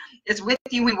 Okay, it's with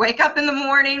you when you wake up in the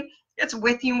morning. It's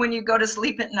with you when you go to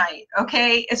sleep at night.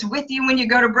 Okay, it's with you when you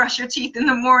go to brush your teeth in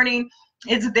the morning.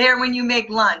 It's there when you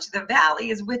make lunch. The valley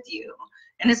is with you,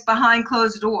 and it's behind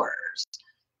closed doors.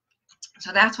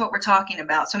 So that's what we're talking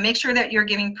about. So make sure that you're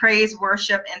giving praise,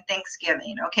 worship, and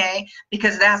thanksgiving, okay?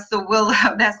 Because that's the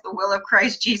will of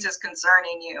Christ Jesus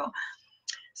concerning you.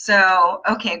 So,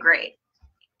 okay, great.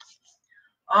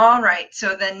 All right,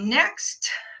 so the next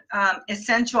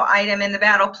essential item in the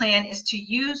battle plan is to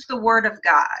use the Word of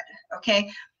God,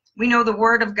 okay? We know the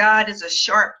Word of God is a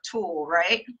sharp tool,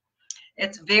 right?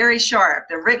 It's very sharp,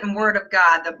 the written Word of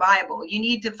God, the Bible. You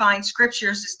need to find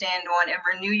scriptures to stand on and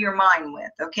renew your mind with,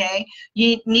 okay?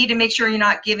 You need to make sure you're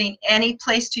not giving any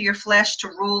place to your flesh to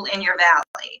rule in your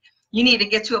valley. You need to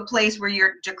get to a place where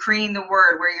you're decreeing the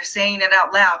Word, where you're saying it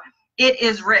out loud. It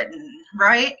is written,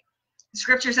 right?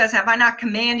 Scripture says, have I not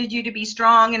commanded you to be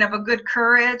strong and of a good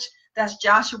courage? That's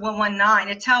Joshua 1:9.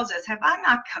 It tells us, have I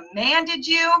not commanded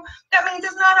you? That means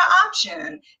it's not an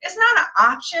option. It's not an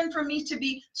option for me to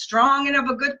be strong and of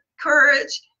a good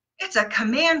courage. It's a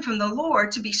command from the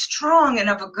Lord to be strong and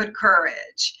of a good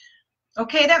courage.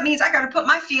 Okay, that means I got to put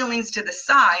my feelings to the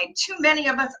side. Too many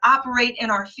of us operate in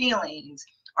our feelings.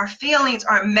 Our feelings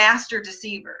are master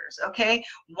deceivers, okay?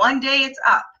 One day it's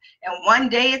up, and one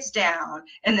day it's down,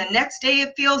 and the next day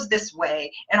it feels this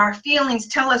way. And our feelings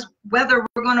tell us whether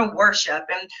we're going to worship,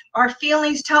 and our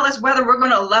feelings tell us whether we're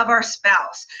going to love our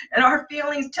spouse, and our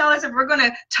feelings tell us if we're going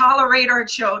to tolerate our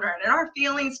children, and our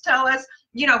feelings tell us,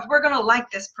 you know, if we're going to like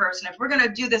this person, if we're going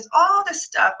to do this, all this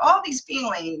stuff, all these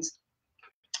feelings.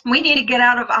 We need to get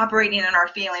out of operating in our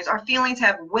feelings. Our feelings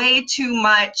have way too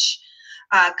much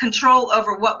control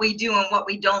over what we do and what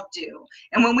we don't do.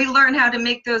 And when we learn how to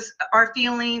make our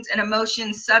feelings and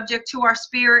emotions subject to our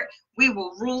spirit, we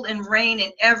will rule and reign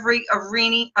in every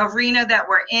arena that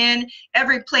we're in,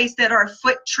 every place that our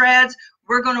foot treads.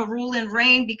 We're going to rule and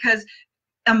reign because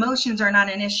emotions are not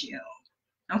an issue.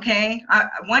 Okay,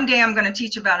 one day I'm going to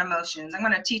teach about emotions. I'm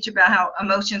going to teach about how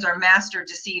emotions are master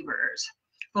deceivers.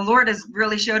 The Lord has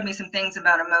really showed me some things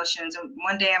about emotions, and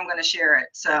one day I'm going to share it.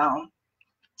 So,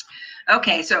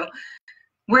 okay, so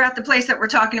we're at the place that we're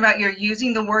talking about. You're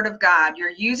using the Word of God.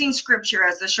 You're using Scripture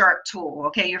as the sharp tool.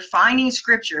 Okay, you're finding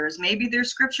scriptures. Maybe there's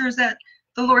scriptures that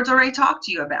the Lord's already talked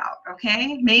to you about.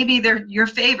 Okay, maybe they're your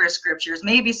favorite scriptures.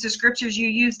 Maybe it's the scriptures you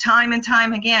use time and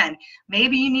time again.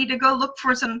 Maybe you need to go look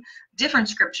for some different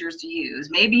scriptures to use.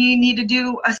 Maybe you need to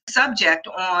do a subject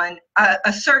on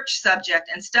a search subject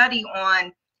and study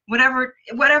on whatever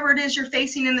it is you're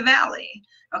facing in the valley.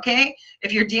 Okay,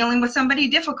 if you're dealing with somebody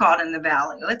difficult in the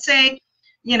valley, let's say,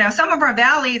 you know, some of our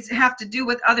valleys have to do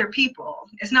with other people.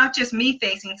 It's not just me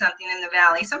facing something in the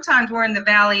valley. Sometimes we're in the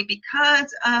valley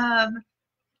because of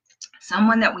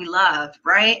someone that we love,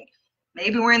 right?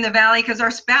 Maybe we're in the valley because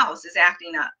our spouse is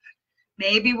acting up.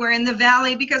 Maybe we're in the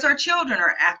valley because our children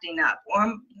are acting up,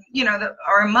 or, you know,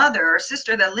 our mother or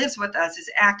sister that lives with us is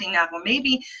acting up, or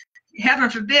maybe, heaven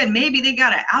forbid, maybe they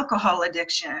got an alcohol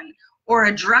addiction or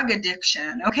a drug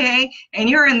addiction, okay? And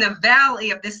you're in the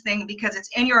valley of this thing because it's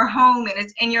in your home and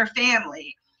it's in your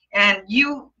family, and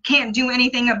you can't do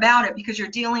anything about it because you're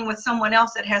dealing with someone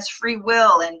else that has free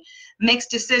will and makes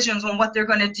decisions on what they're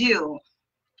going to do.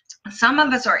 Some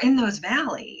of us are in those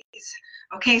valleys,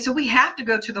 okay? So we have to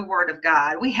go to the Word of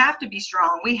God. We have to be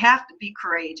strong. We have to be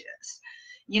courageous,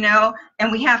 you know,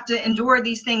 and we have to endure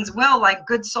these things well, like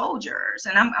good soldiers.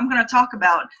 And I'm going to talk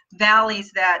about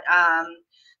valleys that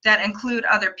that include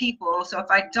other people. So if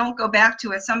I don't go back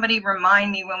to it, somebody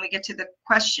remind me when we get to the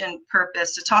question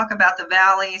purpose to talk about the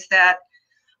valleys that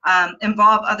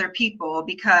involve other people,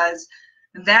 because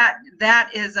that's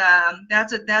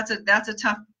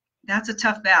a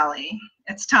tough valley.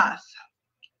 It's tough.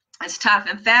 It's tough.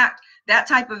 In fact, that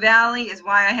type of valley is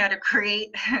why I had to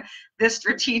create this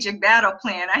strategic battle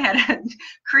plan. I had to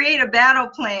create a battle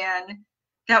plan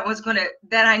that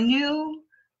I knew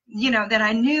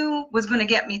was going to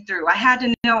get me through. I had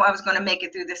to know I was going to make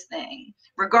it through this thing.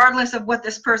 Regardless of what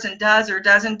this person does or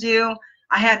doesn't do,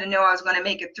 I had to know I was going to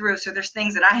make it through. So there's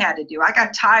things that I had to do. I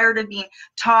got tired of being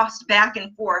tossed back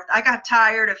and forth. I got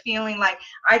tired of feeling like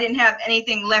I didn't have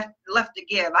anything left to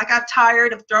give. I got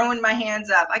tired of throwing my hands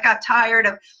up. I got tired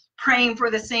of praying for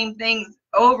the same things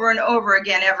over and over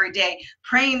again every day,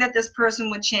 praying that this person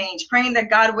would change, praying that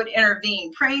God would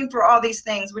intervene, praying for all these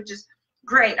things, which is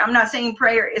great. I'm not saying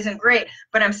prayer isn't great,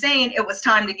 but I'm saying it was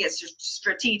time to get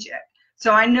strategic.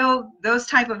 So I know those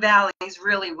type of valleys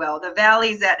really well. The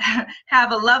valleys that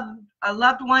have a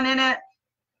loved one in it,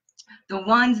 the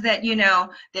ones that, you know,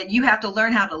 that you have to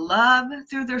learn how to love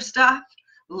through their stuff,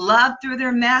 love through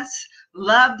their mess,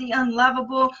 love the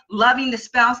unlovable, loving the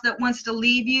spouse that wants to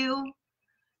leave you.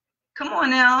 Come on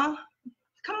now.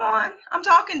 Come on. I'm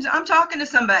talking to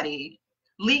somebody.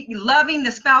 Loving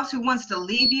the spouse who wants to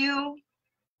leave you.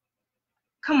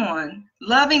 Come on.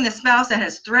 Loving the spouse that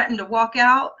has threatened to walk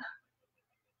out.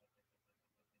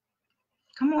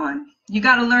 Come on. You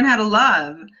got to learn how to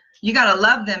love. You got to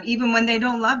love them even when they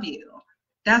don't love you.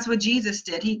 That's what Jesus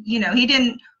did. He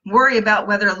didn't worry about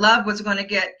whether love was going to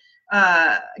get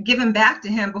given back to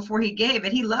him before he gave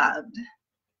it. He loved.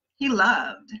 He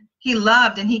loved. He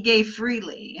loved, and he gave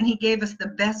freely, and he gave us the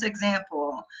best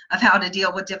example of how to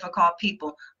deal with difficult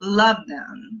people. Love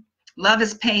them. Love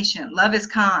is patient. Love is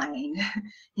kind.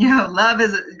 You know, love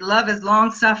is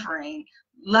long suffering.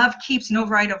 Love keeps no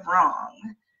right of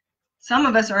wrong. Some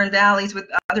of us are in valleys with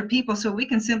other people, so we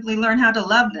can simply learn how to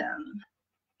love them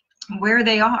where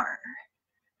they are.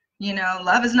 You know,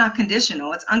 love is not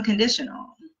conditional. It's unconditional.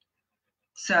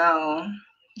 So,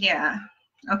 yeah.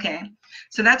 Okay.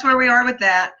 So that's where we are with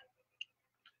that.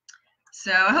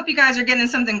 So I hope you guys are getting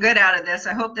something good out of this.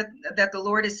 I hope that the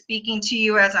Lord is speaking to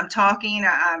you as I'm talking.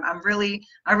 I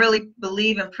really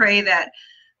believe and pray that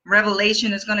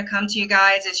revelation is going to come to you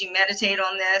guys as you meditate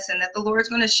on this, and that the Lord's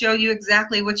going to show you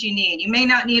exactly what you need. You may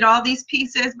not need all these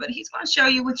pieces, but he's going to show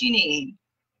you what you need.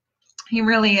 He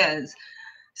really is.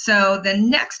 So the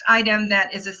next item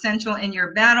that is essential in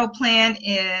your battle plan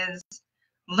is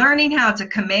learning how to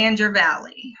command your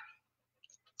valley.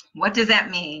 What does that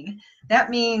mean?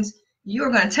 That means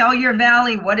you're going to tell your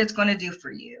valley what it's going to do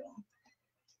for you.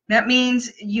 That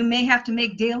means you may have to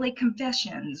make daily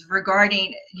confessions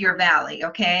regarding your valley,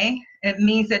 okay? It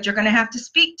means that you're going to have to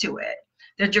speak to it,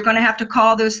 that you're going to have to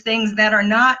call those things that are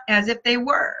not as if they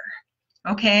were,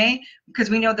 okay?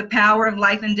 Because we know the power of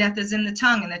life and death is in the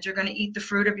tongue, and that you're going to eat the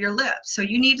fruit of your lips. So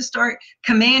you need to start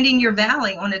commanding your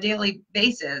valley on a daily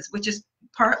basis, which is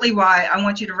partly why I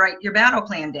want you to write your battle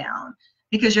plan down,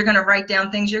 because you're going to write down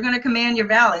things you're going to command your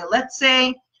valley. Let's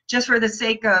say, just for the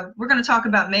sake of, we're going to talk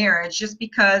about marriage, just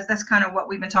because that's kind of what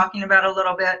we've been talking about a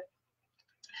little bit.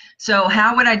 So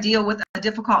how would I deal with a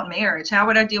difficult marriage? How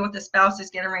would I deal with the spouse that's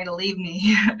getting ready to leave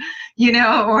me? You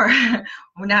know, or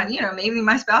not, you know, maybe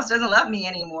my spouse doesn't love me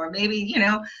anymore. Maybe, you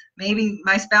know, maybe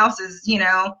my spouse is, you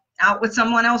know, out with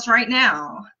someone else right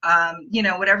now. You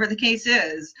know, whatever the case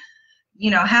is,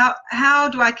 you know, how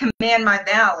do I command my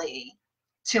valley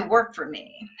to work for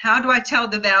me? How do I tell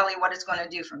the valley what it's going to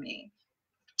do for me?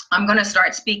 I'm going to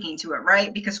start speaking to it,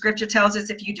 right? Because scripture tells us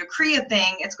if you decree a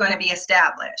thing, it's going to be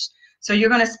established. So you're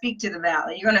going to speak to the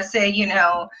valley. You're going to say, you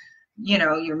know,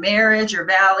 your marriage, your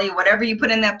valley, whatever you put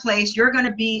in that place, you're going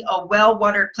to be a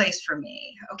well-watered place for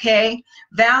me, okay?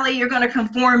 Valley, you're going to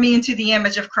conform me into the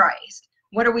image of Christ.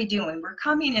 What are we doing? We're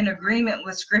coming in agreement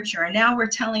with scripture, and now we're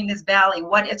telling this valley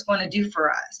what it's going to do for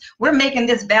us. We're making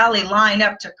this valley line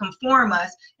up to conform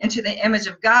us into the image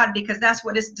of God, because that's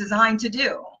what it's designed to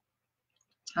do.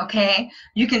 Okay,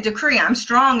 you can decree, I'm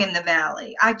strong in the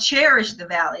valley. I cherish the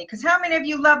valley. Because how many of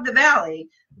you love the valley?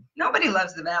 Nobody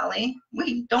loves the valley.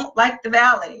 We don't like the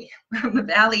valley. The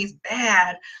valley is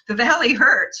bad. The valley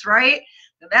hurts, right?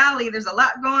 The valley, there's a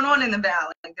lot going on in the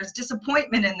valley. There's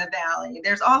disappointment in the valley.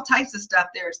 There's all types of stuff.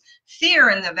 There's fear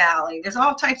in the valley. There's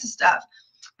all types of stuff.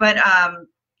 But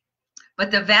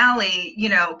the valley, you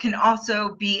know, can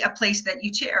also be a place that you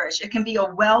cherish. It can be a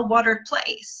well-watered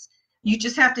place. You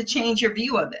just have to change your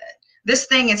view of it. This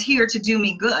thing is here to do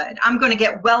me good. I'm going to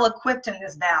get well equipped in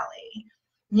this valley,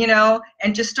 you know,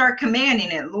 and just start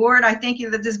commanding it. Lord, I thank you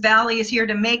that this valley is here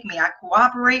to make me. I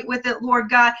cooperate with it,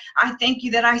 Lord God. I thank you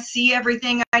that I see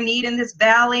everything I need in this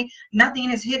valley.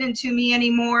 Nothing is hidden to me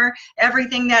anymore.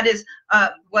 Everything that is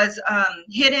was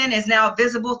hidden is now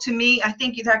visible to me. I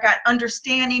thank you that I got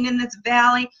understanding in this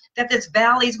valley, that this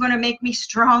valley is going to make me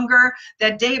stronger,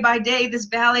 that day by day this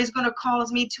valley is going to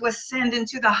cause me to ascend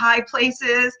into the high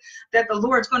places, that the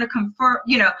Lord's going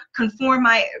to conform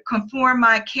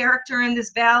my character in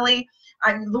this valley.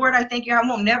 Lord, I thank you I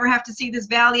won't never have to see this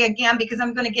valley again, because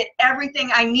I'm going to get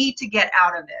everything I need to get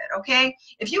out of it, okay?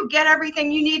 If you get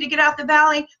everything you need to get out the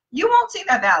valley, you won't see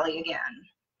that valley again.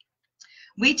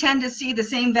 We tend to see the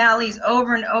same valleys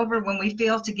over and over when we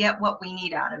fail to get what we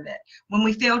need out of it, when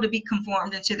we fail to be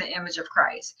conformed into the image of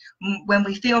Christ, when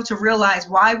we fail to realize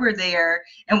why we're there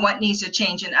and what needs to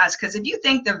change in us. Because if you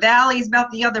think the valley is about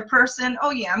the other person,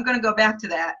 oh yeah, I'm going to go back to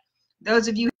that. Those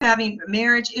of you having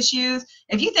marriage issues,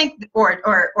 if you think,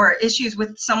 or issues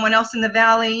with someone else in the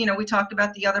valley, you know, we talked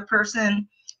about the other person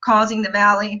causing the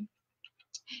valley.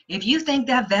 If you think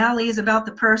that valley is about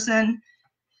the person,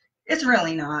 it's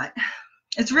really not.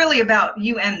 It's really about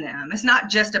you and them. It's not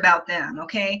just about them,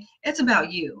 okay? It's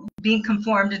about you being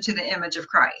conformed into the image of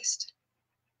Christ.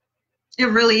 It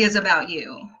really is about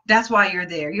you. That's why you're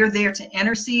there. You're there to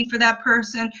intercede for that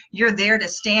person. You're there to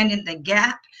stand in the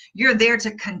gap. You're there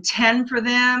to contend for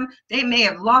them. They may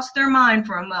have lost their mind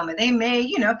for a moment. They may,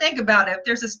 you know, think about it. If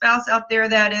there's a spouse out there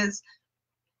that is,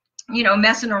 you know,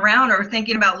 messing around or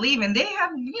thinking about leaving, they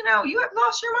have, you know, you have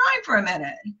lost your mind for a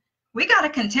minute. We got to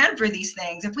contend for these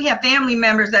things. If we have family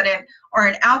members that are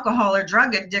in alcohol or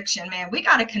drug addiction, man, we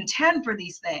got to contend for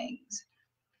these things.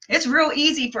 It's real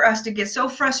easy for us to get so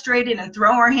frustrated and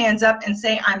throw our hands up and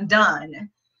say, I'm done.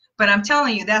 But I'm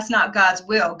telling you, that's not God's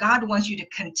will. God wants you to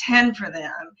contend for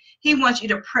them. He wants you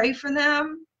to pray for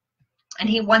them, and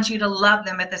he wants you to love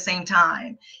them at the same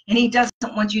time. And he doesn't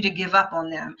want you to give up on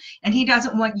them. And he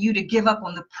doesn't want you to give up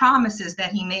on the promises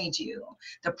that he made you.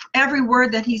 Every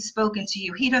word that he's spoken to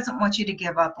you, he doesn't want you to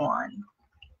give up on.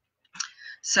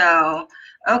 So,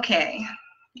 okay.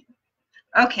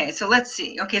 Okay, so let's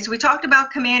see. Okay, so we talked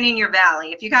about commanding your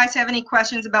valley. If you guys have any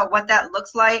questions about what that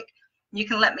looks like, you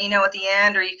can let me know at the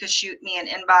end, or you can shoot me an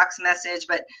inbox message.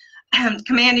 But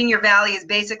Commanding your valley is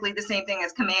basically the same thing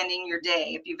as commanding your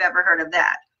day, if you've ever heard of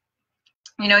that.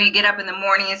 You know, you get up in the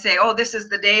morning and say, oh, this is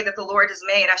the day that the Lord has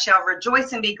made. I shall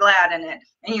rejoice and be glad in it.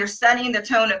 And you're setting the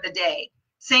tone of the day.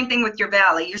 Same thing with your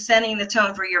valley. You're setting the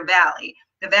tone for your valley.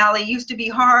 The valley used to be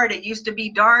hard. It used to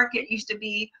be dark. It used to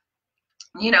be,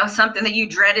 you know, something that you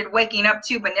dreaded waking up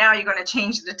to. But now you're going to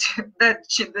change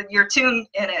your tune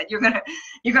in it. You're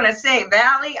going to say,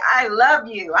 valley, I love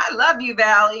you. I love you,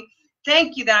 valley.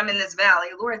 Thank you that I'm in this valley.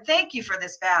 Lord, thank you for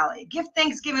this valley. Give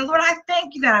thanksgiving. Lord, I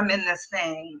thank you that I'm in this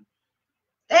thing.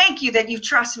 Thank you that you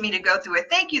trust me to go through it.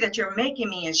 Thank you that you're making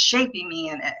me and shaping me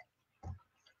in it.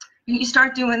 You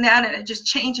start doing that, and it just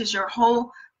changes your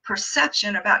whole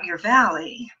perception about your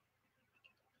valley.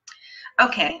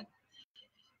 Okay,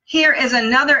 here is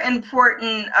another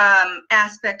important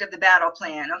aspect of the battle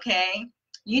plan, okay?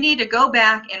 You need to go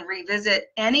back and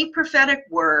revisit any prophetic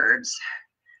words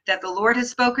that the Lord has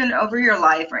spoken over your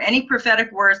life, or any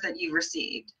prophetic words that you've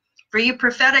received. For you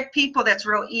prophetic people, that's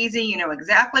real easy. You know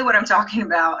exactly what I'm talking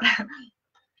about.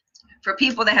 For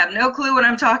people that have no clue what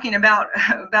I'm talking about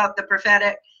the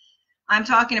prophetic, I'm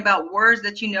talking about words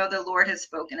that you know the Lord has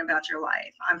spoken about your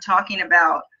life. I'm talking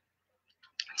about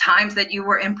times that you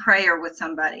were in prayer with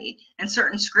somebody and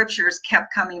certain scriptures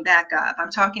kept coming back up. I'm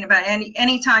talking about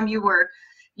any time you were,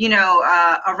 you know,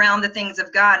 around the things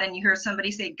of God and you hear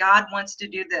somebody say, God wants to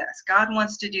do this, God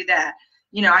wants to do that.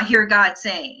 You know, I hear God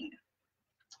saying.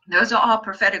 Those are all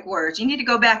prophetic words. You need to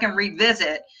go back and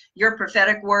revisit your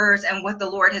prophetic words and what the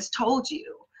Lord has told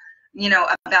you, you know,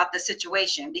 about the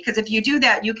situation. Because if you do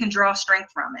that, you can draw strength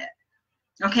from it.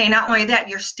 Okay, not only that,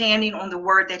 you're standing on the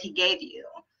word that he gave you.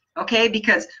 Okay,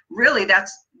 because really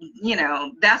that's, you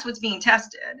know, that's what's being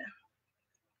tested.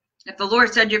 If the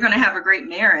Lord said you're going to have a great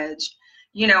marriage,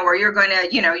 you know, or you're going to,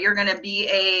 you know, you're going to be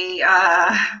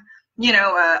a, you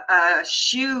know, a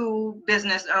shoe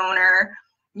business owner,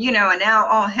 you know, and now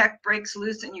all heck breaks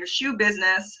loose in your shoe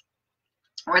business,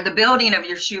 or the building of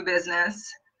your shoe business,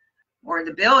 or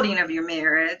the building of your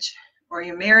marriage, or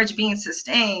your marriage being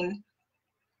sustained,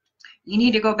 you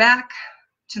need to go back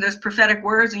to those prophetic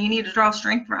words and you need to draw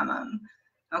strength from them.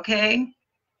 Okay?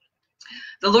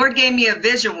 The Lord gave me a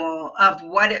visual of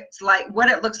what it's like, what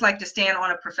it looks like to stand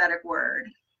on a prophetic word.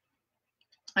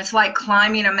 It's like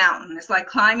climbing a mountain. It's like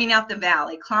climbing out the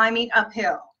valley, climbing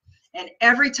uphill. And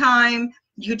every time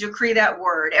you decree that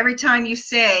word, every time you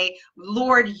say,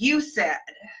 Lord, you said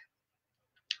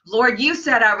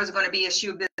I was going to be a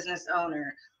shoe business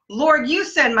owner. Lord, you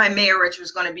said my marriage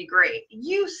was going to be great.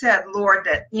 You said, Lord,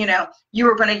 that, you know, you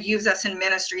were going to use us in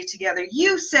ministry together.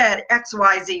 You said X,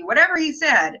 Y, Z, whatever he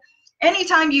said.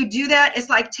 Anytime you do that, it's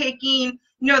like taking,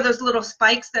 you know, those little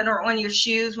spikes that are on your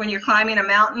shoes when you're climbing a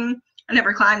mountain. I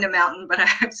never climbed a mountain, but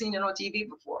I've seen it on TV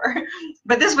before.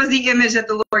 But this was the image that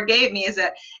the Lord gave me, is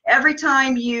that every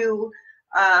time you,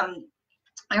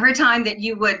 every time that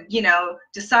you would, you know,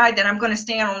 decide that I'm going to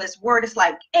stand on this word, it's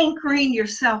like anchoring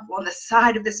yourself on the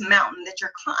side of this mountain that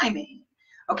you're climbing.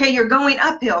 Okay, you're going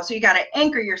uphill, so you got to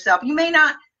anchor yourself. You may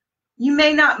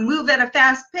not move at a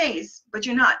fast pace, but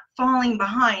you're not falling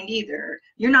behind either.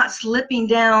 You're not slipping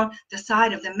down the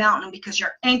side of the mountain because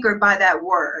you're anchored by that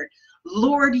word.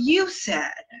 Lord, you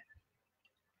said.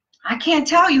 I can't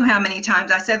tell you how many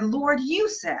times I said, Lord, you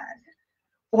said,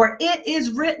 or it is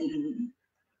written.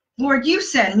 Lord, you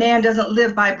said man doesn't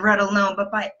live by bread alone,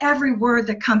 but by every word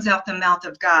that comes out the mouth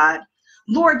of God.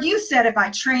 Lord, you said if I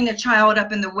train a child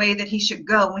up in the way that he should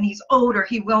go, when he's older,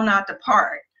 he will not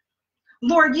depart.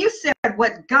 Lord, you said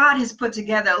what God has put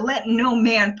together, let no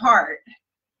man part.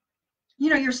 You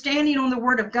know, you're standing on the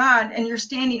word of God, and you're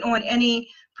standing on any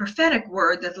prophetic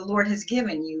word that the Lord has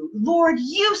given you. Lord,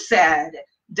 you said,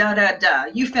 da, da, da.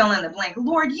 You fill in the blank.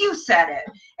 Lord, you said it.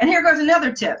 And here goes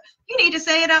another tip. You need to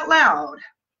say it out loud.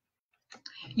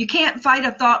 You can't fight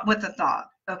a thought with a thought,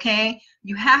 okay?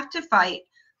 You have to fight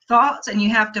thoughts, and you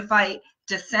have to fight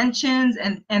dissensions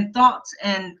and thoughts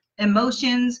and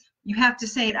emotions. You have to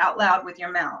say it out loud with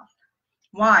your mouth.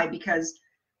 Why? Because,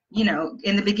 you know,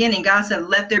 in the beginning, God said,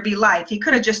 let there be light. He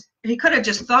could have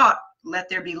just thought, let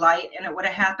there be light, and it would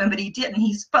have happened, but he didn't.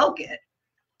 He spoke it.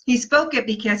 He spoke it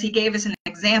because he gave us an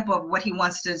example of what he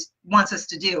wants us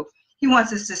to do. He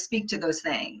wants us to speak to those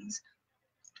things.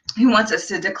 He wants us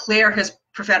to declare his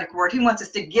prophetic word. He wants us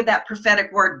to give that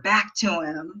prophetic word back to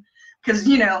him, because,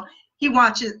 you know, he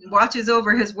watches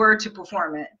over his word to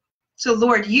perform it. So,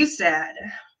 Lord, you said,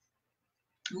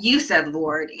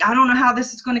 Lord, I don't know how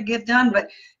this is going to get done, but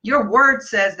your word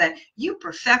says that you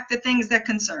perfect the things that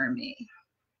concern me.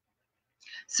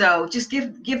 So just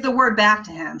give the word back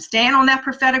to him. Stand on that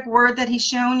prophetic word that he's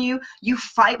shown you. You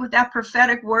fight with that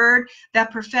prophetic word.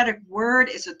 That prophetic word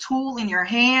is a tool in your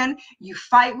hand. You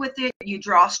fight with it. You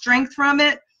draw strength from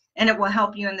it, and it will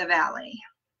help you in the valley.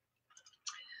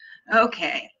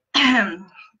 Okay.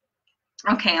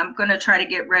 Okay, I'm going to try to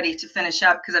get ready to finish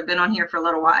up because I've been on here for a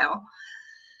little while.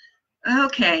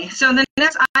 Okay, so the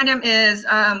next item is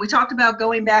we talked about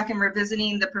going back and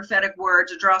revisiting the prophetic word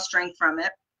to draw strength from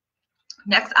it.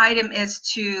 Next item is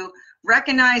to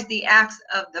recognize the acts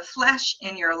of the flesh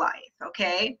in your life,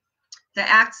 okay? The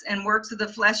acts and works of the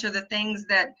flesh are the things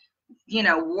that, you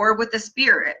know, war with the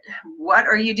spirit. What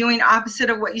are you doing opposite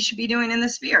of what you should be doing in the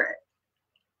spirit?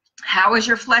 How is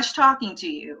your flesh talking to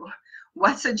you?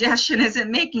 What suggestion is it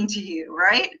making to you,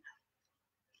 right?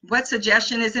 What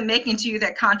suggestion is it making to you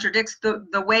that contradicts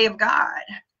the way of God?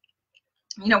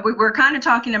 You know, we're kind of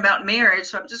talking about marriage,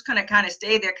 so I'm just going to kind of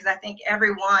stay there because I think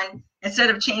everyone, instead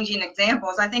of changing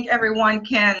examples, I think everyone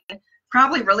can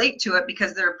probably relate to it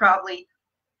because they're probably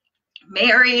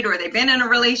married or they've been in a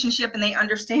relationship and they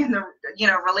understand the, you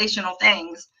know, relational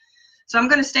things. So I'm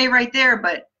going to stay right there,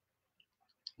 but,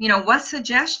 you know, what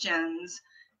suggestions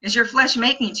is your flesh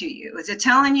making to you? Is it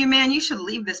telling you, man, you should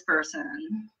leave this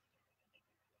person?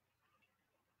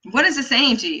 What is it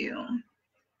saying to you?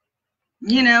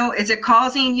 You know, is it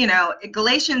causing, you know,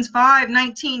 Galatians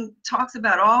 5:19 talks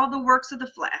about all the works of the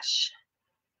flesh.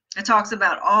 It talks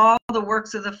about all the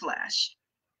works of the flesh.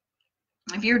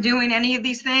 If you're doing any of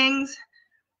these things,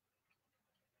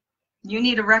 you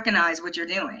need to recognize what you're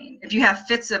doing. If you have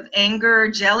fits of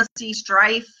anger, jealousy,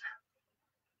 strife,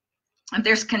 if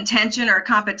there's contention or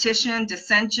competition,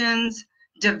 dissensions,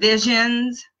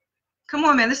 divisions, come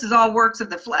on, man, this is all works of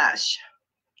the flesh.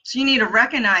 So you need to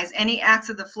recognize any acts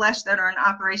of the flesh that are in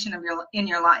operation of in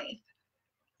your life.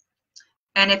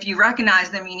 And if you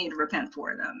recognize them, you need to repent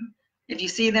for them. If you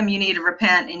see them, you need to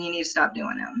repent and you need to stop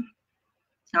doing them.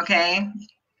 Okay?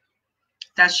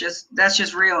 That's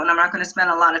just real, and I'm not going to spend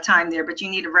a lot of time there, but you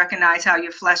need to recognize how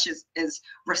your flesh is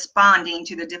responding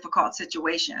to the difficult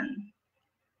situation.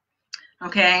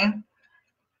 Okay?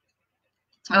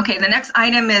 Okay, the next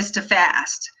item is to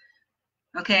fast.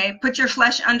 Okay, put your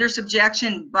flesh under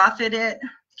subjection, buffet it,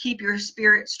 keep your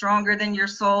spirit stronger than your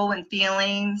soul and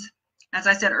feelings. As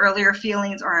I said earlier,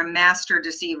 feelings are a master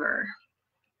deceiver.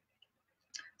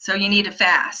 So you need to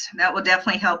fast. That will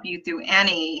definitely help you through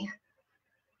any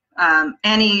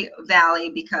valley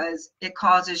because it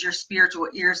causes your spiritual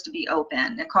ears to be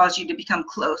open. It causes you to become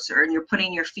closer, and you're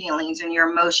putting your feelings and your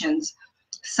emotions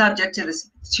subject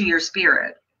to your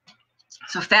spirit.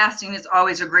 So fasting is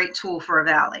always a great tool for a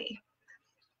valley.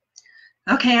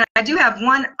 Okay, I do have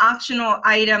one optional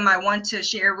item I want to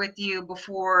share with you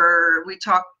before we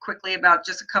talk quickly about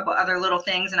just a couple other little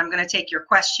things, and I'm going to take your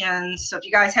questions. So if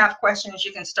you guys have questions,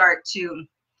 you can start to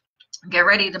get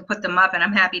ready to put them up, and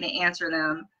I'm happy to answer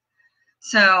them.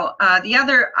 So the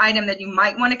other item that you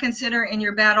might want to consider in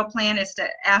your battle plan is to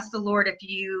ask the Lord if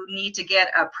you need to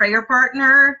get a prayer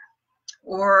partner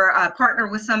or partner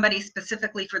with somebody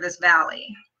specifically for this valley.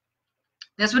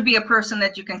 This would be a person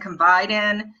that you can confide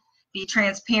in, be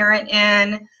transparent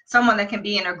in, someone that can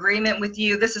be in agreement with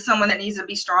you. This is someone that needs to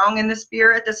be strong in the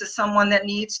spirit. This is someone that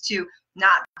needs to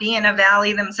not be in a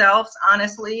valley themselves,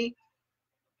 honestly.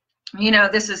 You know,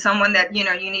 this is someone that, you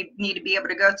know, you need to be able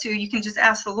to go to. You can just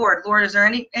ask the Lord, Lord, is there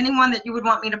anyone that you would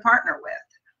want me to partner with?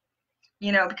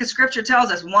 You know, because scripture tells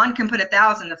us 1 can put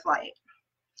 1,000 to flight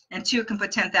and 2 can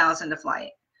put 10,000 to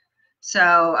flight.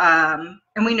 So,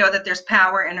 and we know that there's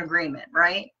power in agreement,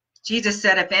 right? Jesus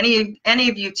said, if any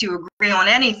of you two agree on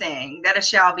anything, that it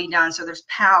shall be done. So there's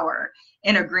power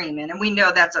in agreement. And we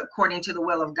know that's according to the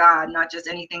will of God, not just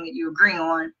anything that you agree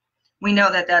on. We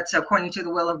know that that's according to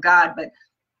the will of God, but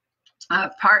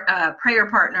prayer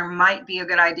partner might be a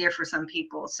good idea for some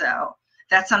people. So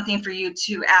that's something for you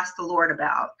to ask the Lord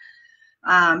about.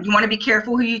 You want to be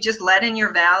careful who you just let in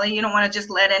your valley. You don't want to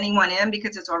just let anyone in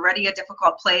because it's already a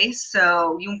difficult place.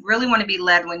 So you really want to be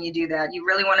led when you do that. You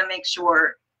really want to make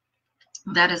sure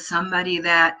that is somebody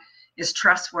that is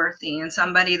trustworthy and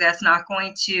somebody that's not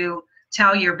going to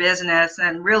tell your business,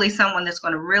 and really someone that's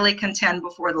going to really contend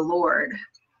before the Lord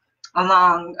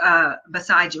along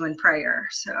beside you in prayer.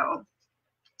 So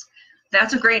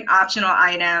that's a great optional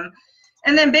item.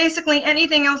 And then basically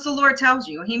anything else the Lord tells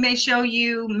you. He may show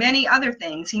you many other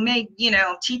things. He may, you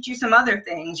know, teach you some other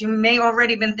things. You may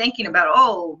already been thinking about,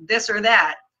 oh, this or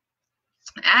that.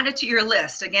 Add it to your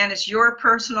list. Again, it's your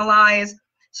personalized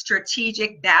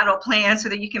strategic battle plan so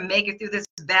that you can make it through this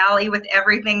valley with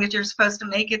everything that you're supposed to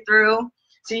make it through,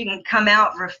 so you can come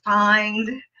out refined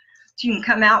you can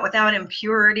come out without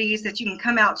impurities, that you can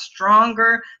come out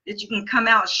stronger, that you can come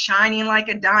out shining like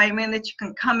a diamond, that you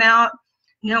can come out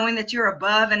knowing that you're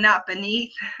above and not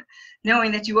beneath,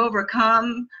 knowing that you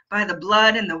overcome by the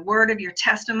blood and the word of your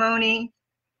testimony.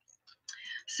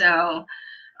 So,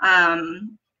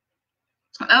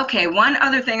 okay, one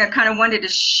other thing I kind of wanted to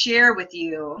share with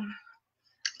you.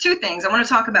 Two things. I want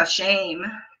to talk about shame.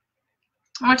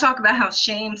 I want to talk about how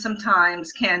shame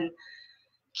sometimes can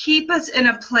keep us in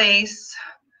a place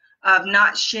of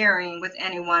not sharing with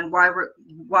anyone why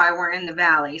we're in the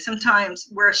valley. Sometimes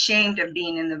we're ashamed of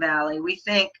being in the valley. We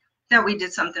think that we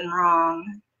did something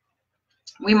wrong.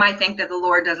 We might think that the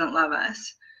Lord doesn't love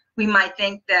us. We might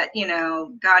think that, you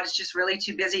know, God is just really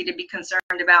too busy to be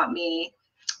concerned about me.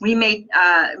 We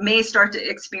may start to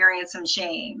experience some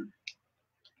shame.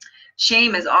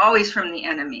 Shame is always from the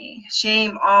enemy.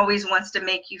 Shame always wants to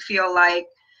make you feel like,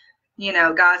 you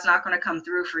know, God's not going to come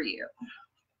through for you.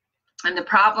 And the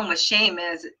problem with shame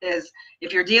is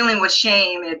if you're dealing with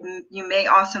shame, you may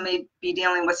also be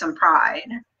dealing with some pride.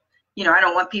 You know, I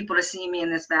don't want people to see me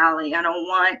in this valley. I don't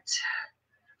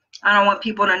want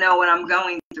people to know what I'm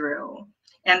going through.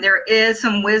 And there is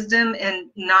some wisdom in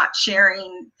not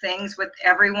sharing things with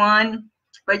everyone,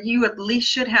 but you at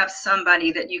least should have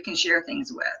somebody that you can share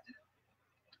things with.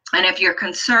 And if you're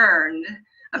concerned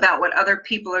about what other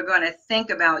people are going to think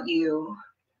about you,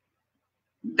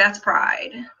 that's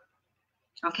pride.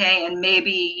 Okay, and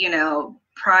maybe, you know,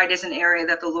 pride is an area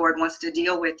that the Lord wants to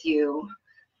deal with you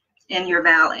in your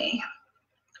valley.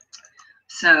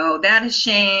 So that is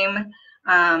shame.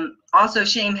 Also,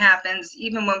 shame happens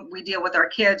even when we deal with our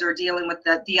kids or dealing with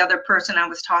the other person I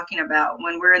was talking about,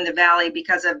 when we're in the valley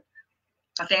because of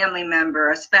a family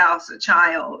member, a spouse, a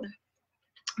child,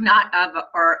 not of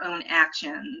our own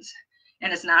actions.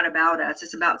 And it's not about us.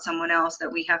 It's about someone else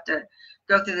that we have to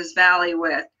go through this valley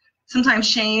with. Sometimes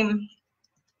shame,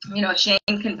 you know, shame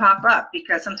can pop up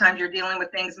because sometimes you're dealing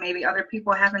with things maybe other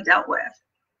people haven't dealt with.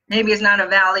 Maybe it's not a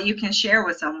valley you can share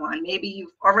with someone. Maybe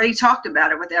you've already talked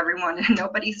about it with everyone and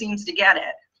nobody seems to get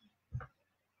it.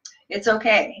 It's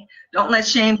okay. Don't let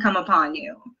shame come upon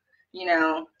you. You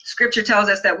know, Scripture tells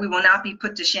us that we will not be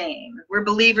put to shame. We're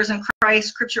believers in Christ.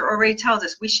 Scripture already tells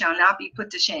us we shall not be put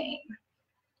to shame.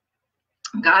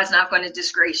 God's not going to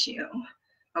disgrace you.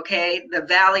 Okay? The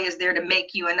valley is there to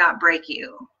make you and not break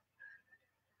you.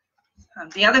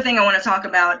 The other thing I want to talk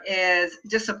about is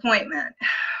disappointment.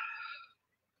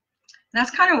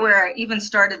 That's kind of where I even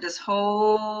started this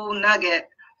whole nugget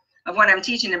of what I'm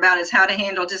teaching about, is how to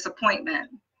handle disappointment.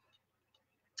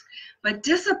 But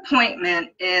disappointment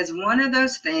is one of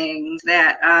those things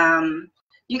that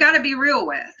you got to be real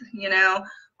with. You know,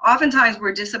 oftentimes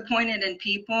we're disappointed in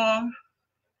people.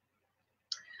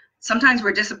 Sometimes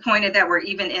we're disappointed that we're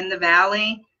even in the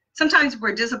valley. Sometimes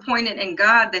we're disappointed in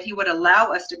God that he would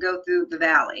allow us to go through the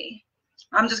valley.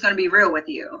 I'm just going to be real with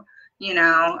you. You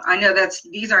know, I know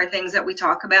these aren't things that we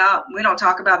talk about. We don't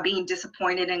talk about being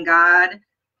disappointed in God.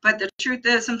 But the truth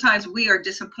is, sometimes we are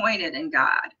disappointed in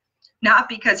God. Not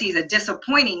because he's a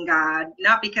disappointing God,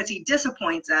 not because he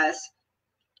disappoints us.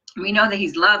 We know that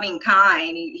he's loving,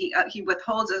 kind. He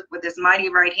withholds us with his mighty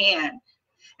right hand.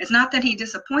 It's not that he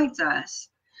disappoints us,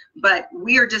 but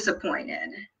we are disappointed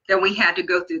that we had to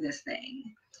go through this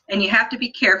thing. And you have to be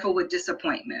careful with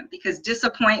disappointment, because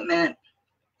disappointment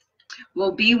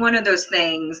will be one of those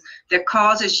things that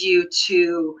causes you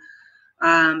to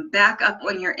back up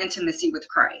on your intimacy with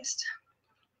Christ.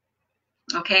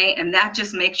 Okay, and that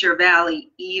just makes your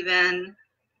valley even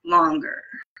longer.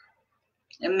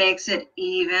 It makes it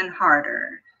even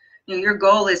harder. You know, your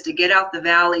goal is to get out the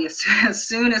valley as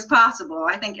soon as possible.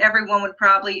 I think everyone would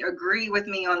probably agree with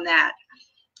me on that.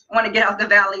 I want to get out the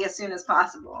valley as soon as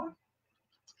possible.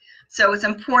 So it's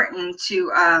important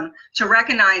to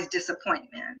recognize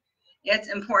disappointment. It's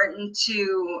important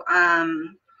to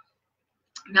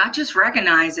not just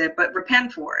recognize it, but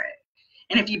repent for it.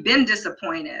 And if you've been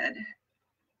disappointed,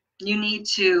 you need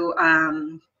to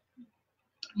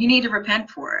repent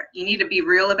for it. You need to be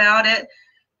real about it.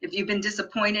 If you've been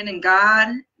disappointed in God,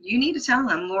 you need to tell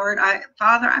him, Lord,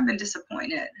 Father, I've been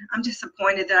disappointed. I'm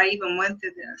disappointed that I even went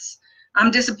through this.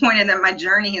 I'm disappointed that my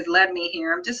journey has led me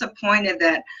here. I'm disappointed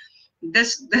that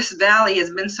this valley has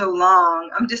been so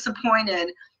long. I'm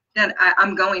disappointed that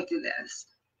I'm going through this.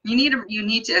 You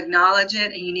need to acknowledge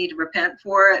it, and you need to repent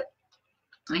for it.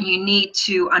 And you need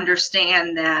to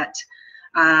understand that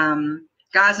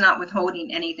God's not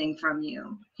withholding anything from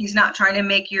you. He's not trying to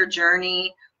make your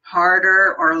journey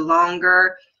harder or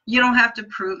longer. You don't have to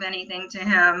prove anything to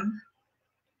him.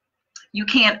 You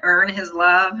can't earn his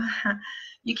love.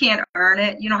 You can't earn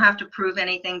it. You don't have to prove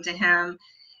anything to him.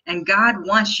 And God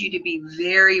wants you to be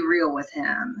very real with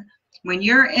him. When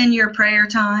you're in your prayer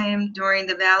time during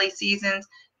the valley seasons,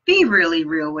 be really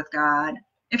real with God.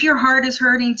 If your heart is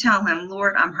hurting, tell him,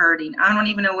 Lord, I'm hurting. I don't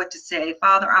even know what to say.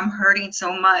 Father, I'm hurting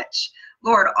so much.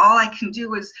 Lord, all I can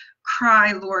do is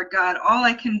cry, Lord God. All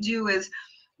I can do is,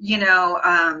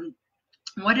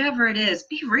 whatever it is,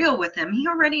 be real with him. He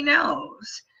already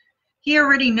knows. He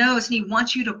already knows, and he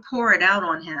wants you to pour it out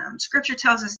on him. Scripture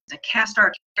tells us to cast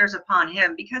our cares upon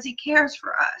him because he cares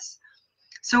for us.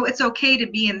 So it's okay to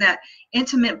be in that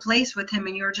intimate place with him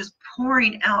and you're just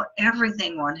pouring out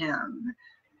everything on him.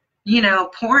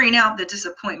 Pouring out the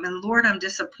disappointment. Lord, I'm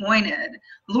disappointed.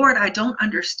 Lord, I don't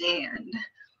understand.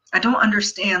 I don't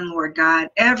understand, Lord God.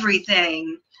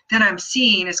 Everything that I'm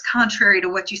seeing is contrary to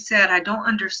what you said. I don't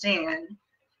understand.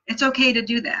 It's okay to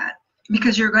do that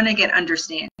because you're going to get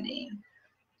understanding.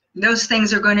 Those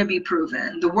things are going to be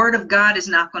proven. The word of God is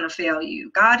not going to fail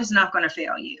you. God is not going to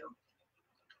fail you.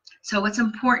 So it's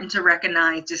important to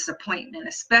recognize disappointment,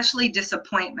 especially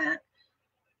disappointment.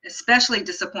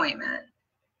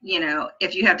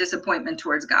 If you have disappointment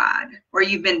towards God, or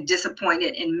you've been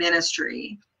disappointed in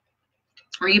ministry,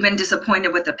 or you've been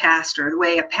disappointed with the pastor, the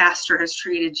way a pastor has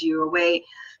treated you, the way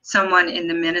someone in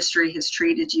the ministry has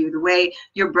treated you, the way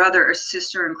your brother or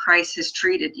sister in Christ has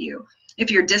treated you. If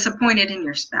you're disappointed in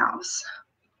your spouse,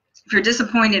 if you're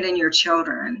disappointed in your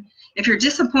children, if you're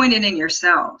disappointed in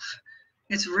yourself,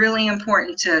 it's really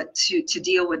important to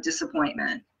deal with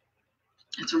disappointment.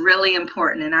 It's really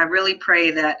important, and I really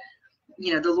pray that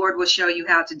the Lord will show you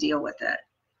how to deal with it.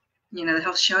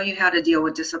 He'll show you how to deal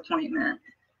with disappointment.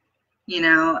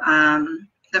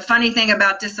 The funny thing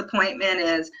about disappointment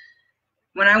is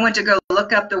when I went to go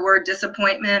look up the word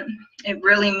disappointment,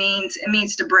 it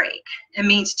means to break. It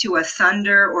means to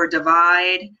asunder or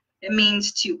divide. It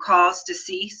means to cause to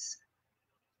cease.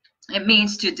 It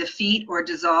means to defeat or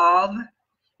dissolve.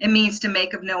 It means to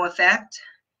make of no effect.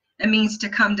 It means to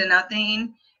come to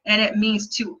nothing. And it means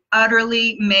to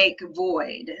utterly make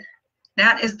void.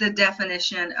 That is the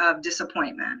definition of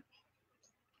disappointment.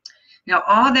 Now,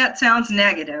 all that sounds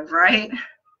negative, right?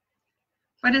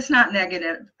 But it's not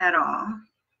negative at all.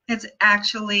 It's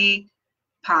actually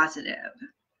positive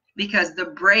because the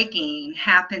breaking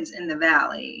happens in the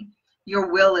valley.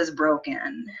 Your will is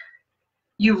broken.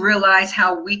 You realize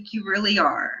how weak you really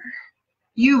are.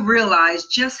 You realize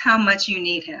just how much you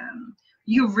need him.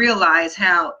 You realize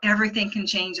how everything can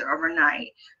change overnight.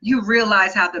 You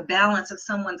realize how the balance of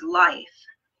someone's life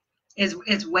is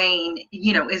weighing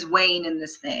in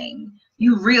this thing.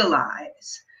 You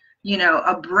realize,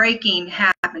 a breaking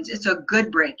happens. It's a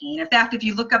good breaking. In fact, if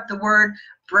you look up the word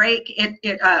break,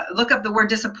 look up the word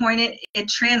disappointed, it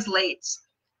translates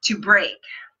to break.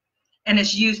 And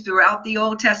it's used throughout the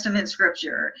Old Testament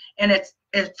scripture. And it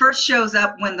first shows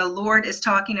up when the Lord is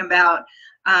talking about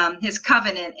his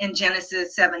covenant in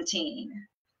Genesis 17.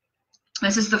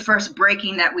 This is the first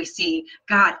breaking that we see,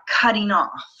 God cutting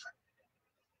off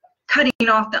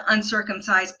the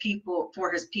uncircumcised people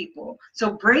for his people.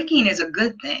 So breaking is a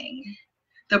good thing.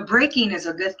 The breaking is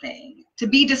a good thing. To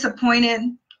be disappointed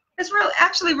is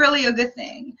actually really a good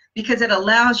thing because it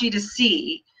allows you to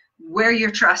see where your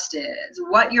trust is,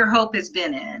 what your hope has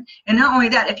been in. And not only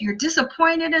that, if you're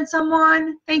disappointed in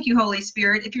someone, thank you, Holy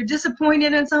Spirit, if you're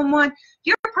disappointed in someone,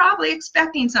 you're probably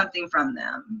expecting something from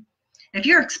them. If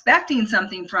you're expecting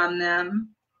something from them,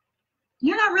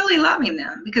 you're not really loving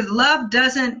them because love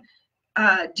doesn't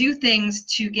do things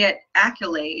to get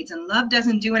accolades, and love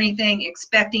doesn't do anything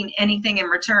expecting anything in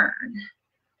return.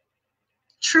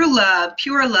 True love,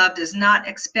 pure love, does not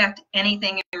expect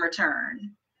anything in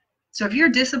return. So if you're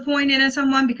disappointed in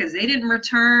someone because they didn't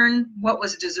return what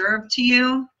was deserved to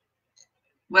you,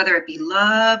 whether it be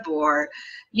love or,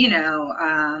 whatever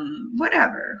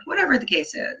the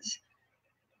case is,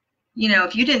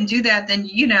 if you didn't do that, then,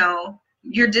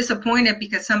 you're disappointed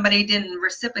because somebody didn't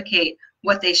reciprocate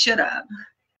what they should have.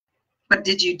 But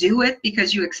did you do it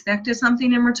because you expected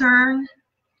something in return?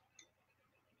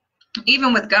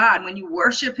 Even with God, when you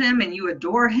worship him and you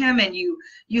adore him and you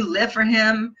live for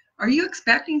him, are you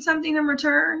expecting something in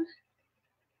return?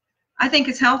 I think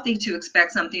it's healthy to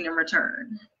expect something in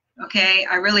return. Okay,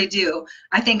 I really do.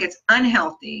 I think it's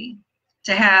unhealthy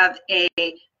to have a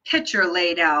picture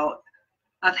laid out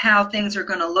of how things are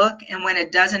going to look, and when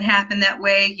it doesn't happen that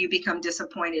way, you become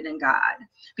disappointed in God.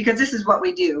 Because this is what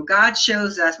we do. God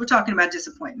shows us, we're talking about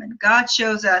disappointment. God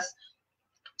shows us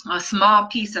a small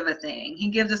piece of a thing. He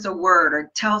gives us a word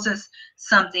or tells us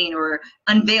something or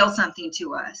unveils something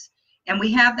to us. And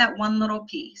we have that one little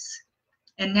piece.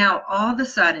 And now all of a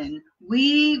sudden,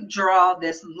 we draw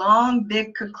this long,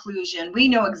 big conclusion. We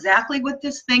know exactly what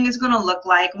this thing is going to look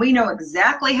like. We know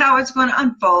exactly how it's going to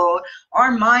unfold.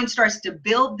 Our mind starts to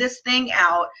build this thing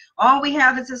out. All we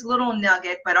have is this little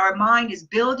nugget, but our mind is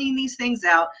building these things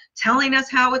out, telling us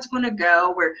how it's going to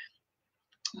go. We're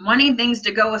wanting things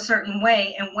to go a certain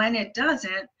way, and when it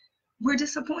doesn't, we're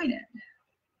disappointed.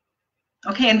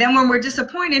 Okay, and then when we're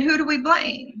disappointed, who do we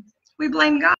blame? We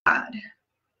blame God.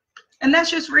 And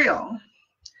that's just real.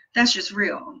 That's just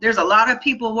real. There's a lot of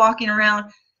people walking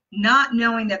around not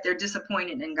knowing that they're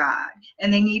disappointed in God,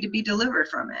 and they need to be delivered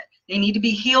from it. They need to be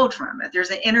healed from it.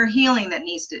 There's an inner healing that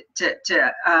needs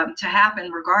to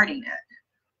happen regarding it.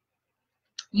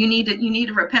 You need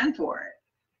to repent for it.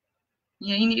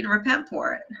 You need to repent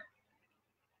for it,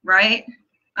 right?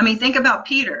 I mean, think about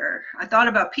Peter. I thought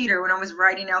about Peter when I was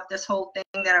writing out this whole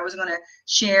thing that I was going to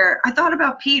share. I thought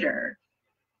about Peter.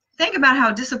 Think about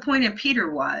how disappointed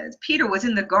Peter was. Peter was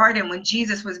in the garden when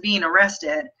Jesus was being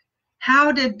arrested.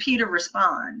 How did Peter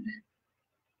respond?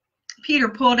 Peter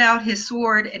pulled out his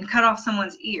sword and cut off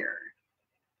someone's ear.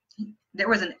 There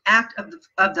was an act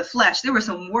of the flesh. There were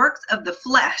some works of the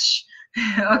flesh,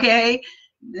 okay?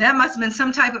 That must have been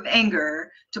some type of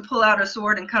anger to pull out a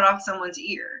sword and cut off someone's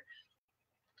ear.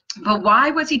 But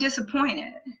why was he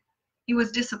disappointed? He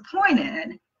was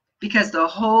disappointed because the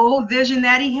whole vision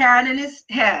that he had in his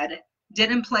head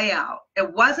didn't play out.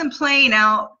 It wasn't playing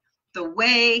out the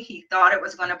way he thought it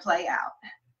was going to play out.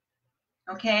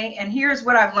 Okay? And here's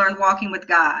what I've learned walking with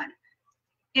God.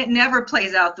 It never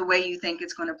plays out the way you think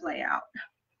it's going to play out.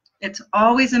 It's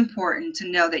always important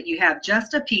to know that you have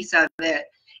just a piece of it,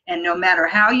 and no matter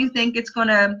how you think it's going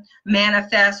to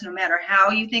manifest, no matter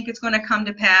how you think it's going to come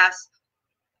to pass,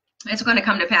 it's going to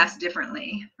come to pass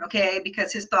differently, okay?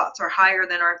 Because his thoughts are higher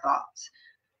than our thoughts,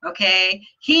 okay?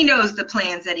 He knows the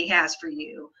plans that he has for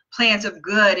you, plans of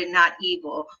good and not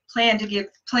evil, plans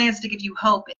to give you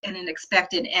hope and an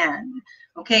expected end,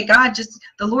 okay?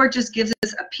 The Lord just gives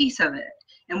us a piece of it,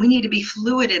 and we need to be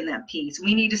fluid in that piece.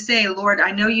 We need to say, Lord,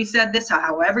 I know you said this,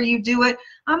 however you do it,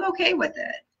 I'm okay with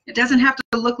it. It doesn't have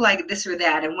to look like this or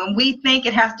that. And when we think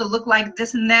it has to look like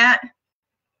this and that,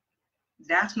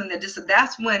 that's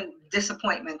when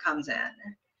disappointment comes in,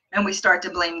 and we start to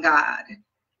blame God,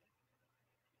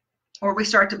 or we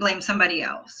start to blame somebody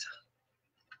else.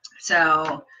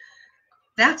 So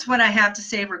that's what I have to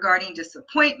say regarding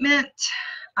disappointment.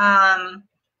 I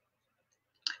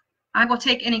will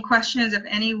take any questions if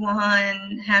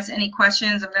anyone has any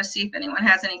questions. I'm going to see if anyone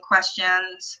has any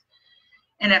questions.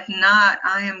 And if not,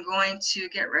 I am going to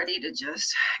get ready to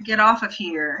just get off of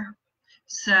here.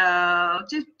 So, I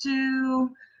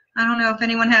don't know if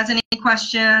anyone has any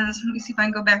questions. Let me see if I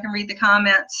can go back and read the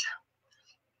comments.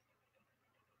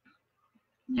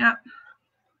 Yep.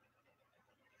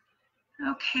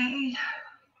 Okay.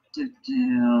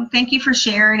 Thank you for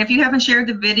sharing. If you haven't shared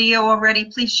the video already,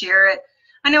 please share it.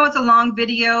 I know it's a long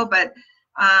video, but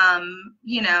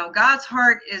you know, God's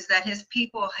heart is that his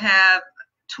people have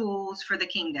tools for the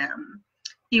kingdom.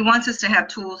 He wants us to have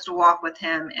tools to walk with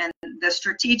him, and the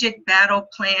strategic battle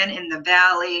plan in the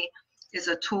valley is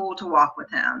a tool to walk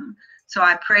with him. So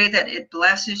I pray that it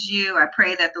blesses you. I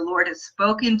pray that the Lord has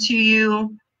spoken to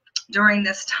you during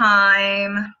this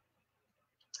time.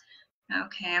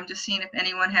 Okay, I'm just seeing if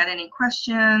anyone had any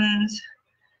questions.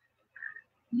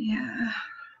 Yeah,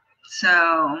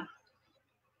 so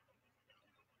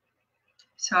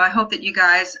I hope that you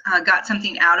guys got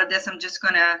something out of this. I'm just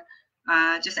going to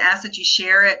just ask that you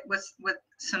share it with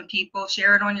some people.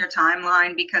 Share it on your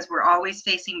timeline, because we're always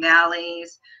facing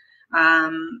valleys.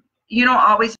 You don't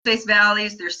always face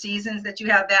valleys. There's seasons that you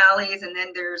have valleys, and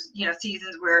then there's, you know,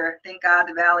 seasons where, thank God,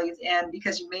 the valleys end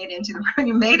because you made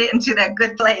it into that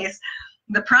good place,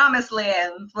 the promised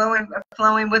land,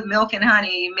 flowing with milk and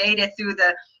honey. You made it through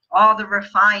all the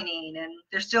refining, and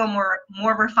there's still more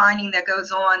refining that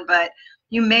goes on, but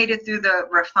you made it through the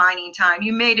refining time.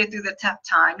 You made it through the tough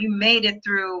time. You made it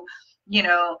through, you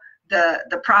know,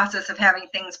 the process of having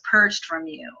things purged from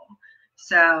you.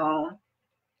 So,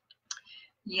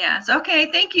 yes.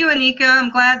 Okay. Thank you, Anika. I'm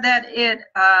glad that it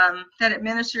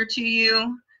ministered to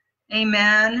you.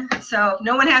 Amen. So if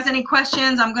no one has any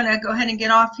questions, I'm going to go ahead and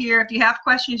get off here. If you have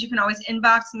questions, you can always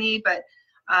inbox me, but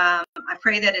I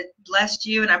pray that it blessed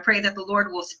you, and I pray that the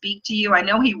Lord will speak to you. I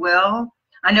know he will.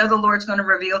 I know the Lord's going to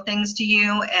reveal things to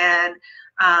you, and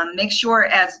make sure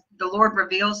as the Lord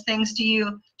reveals things to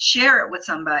you, share it with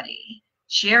somebody.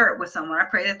 Share it with someone. I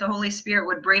pray that the Holy Spirit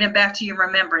would bring it back to your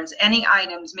remembrance. Any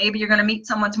items, maybe you're going to meet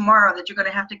someone tomorrow that you're going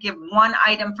to have to give one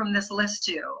item from this list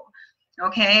to.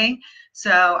 Okay?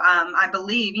 So I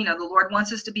believe, you know, the Lord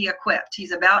wants us to be equipped.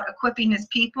 He's about equipping his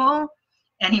people,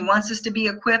 and he wants us to be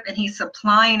equipped, and he's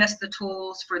supplying us the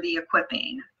tools for the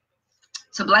equipping.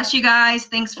 So bless you guys.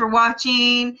 Thanks for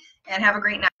watching, and have a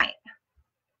great night.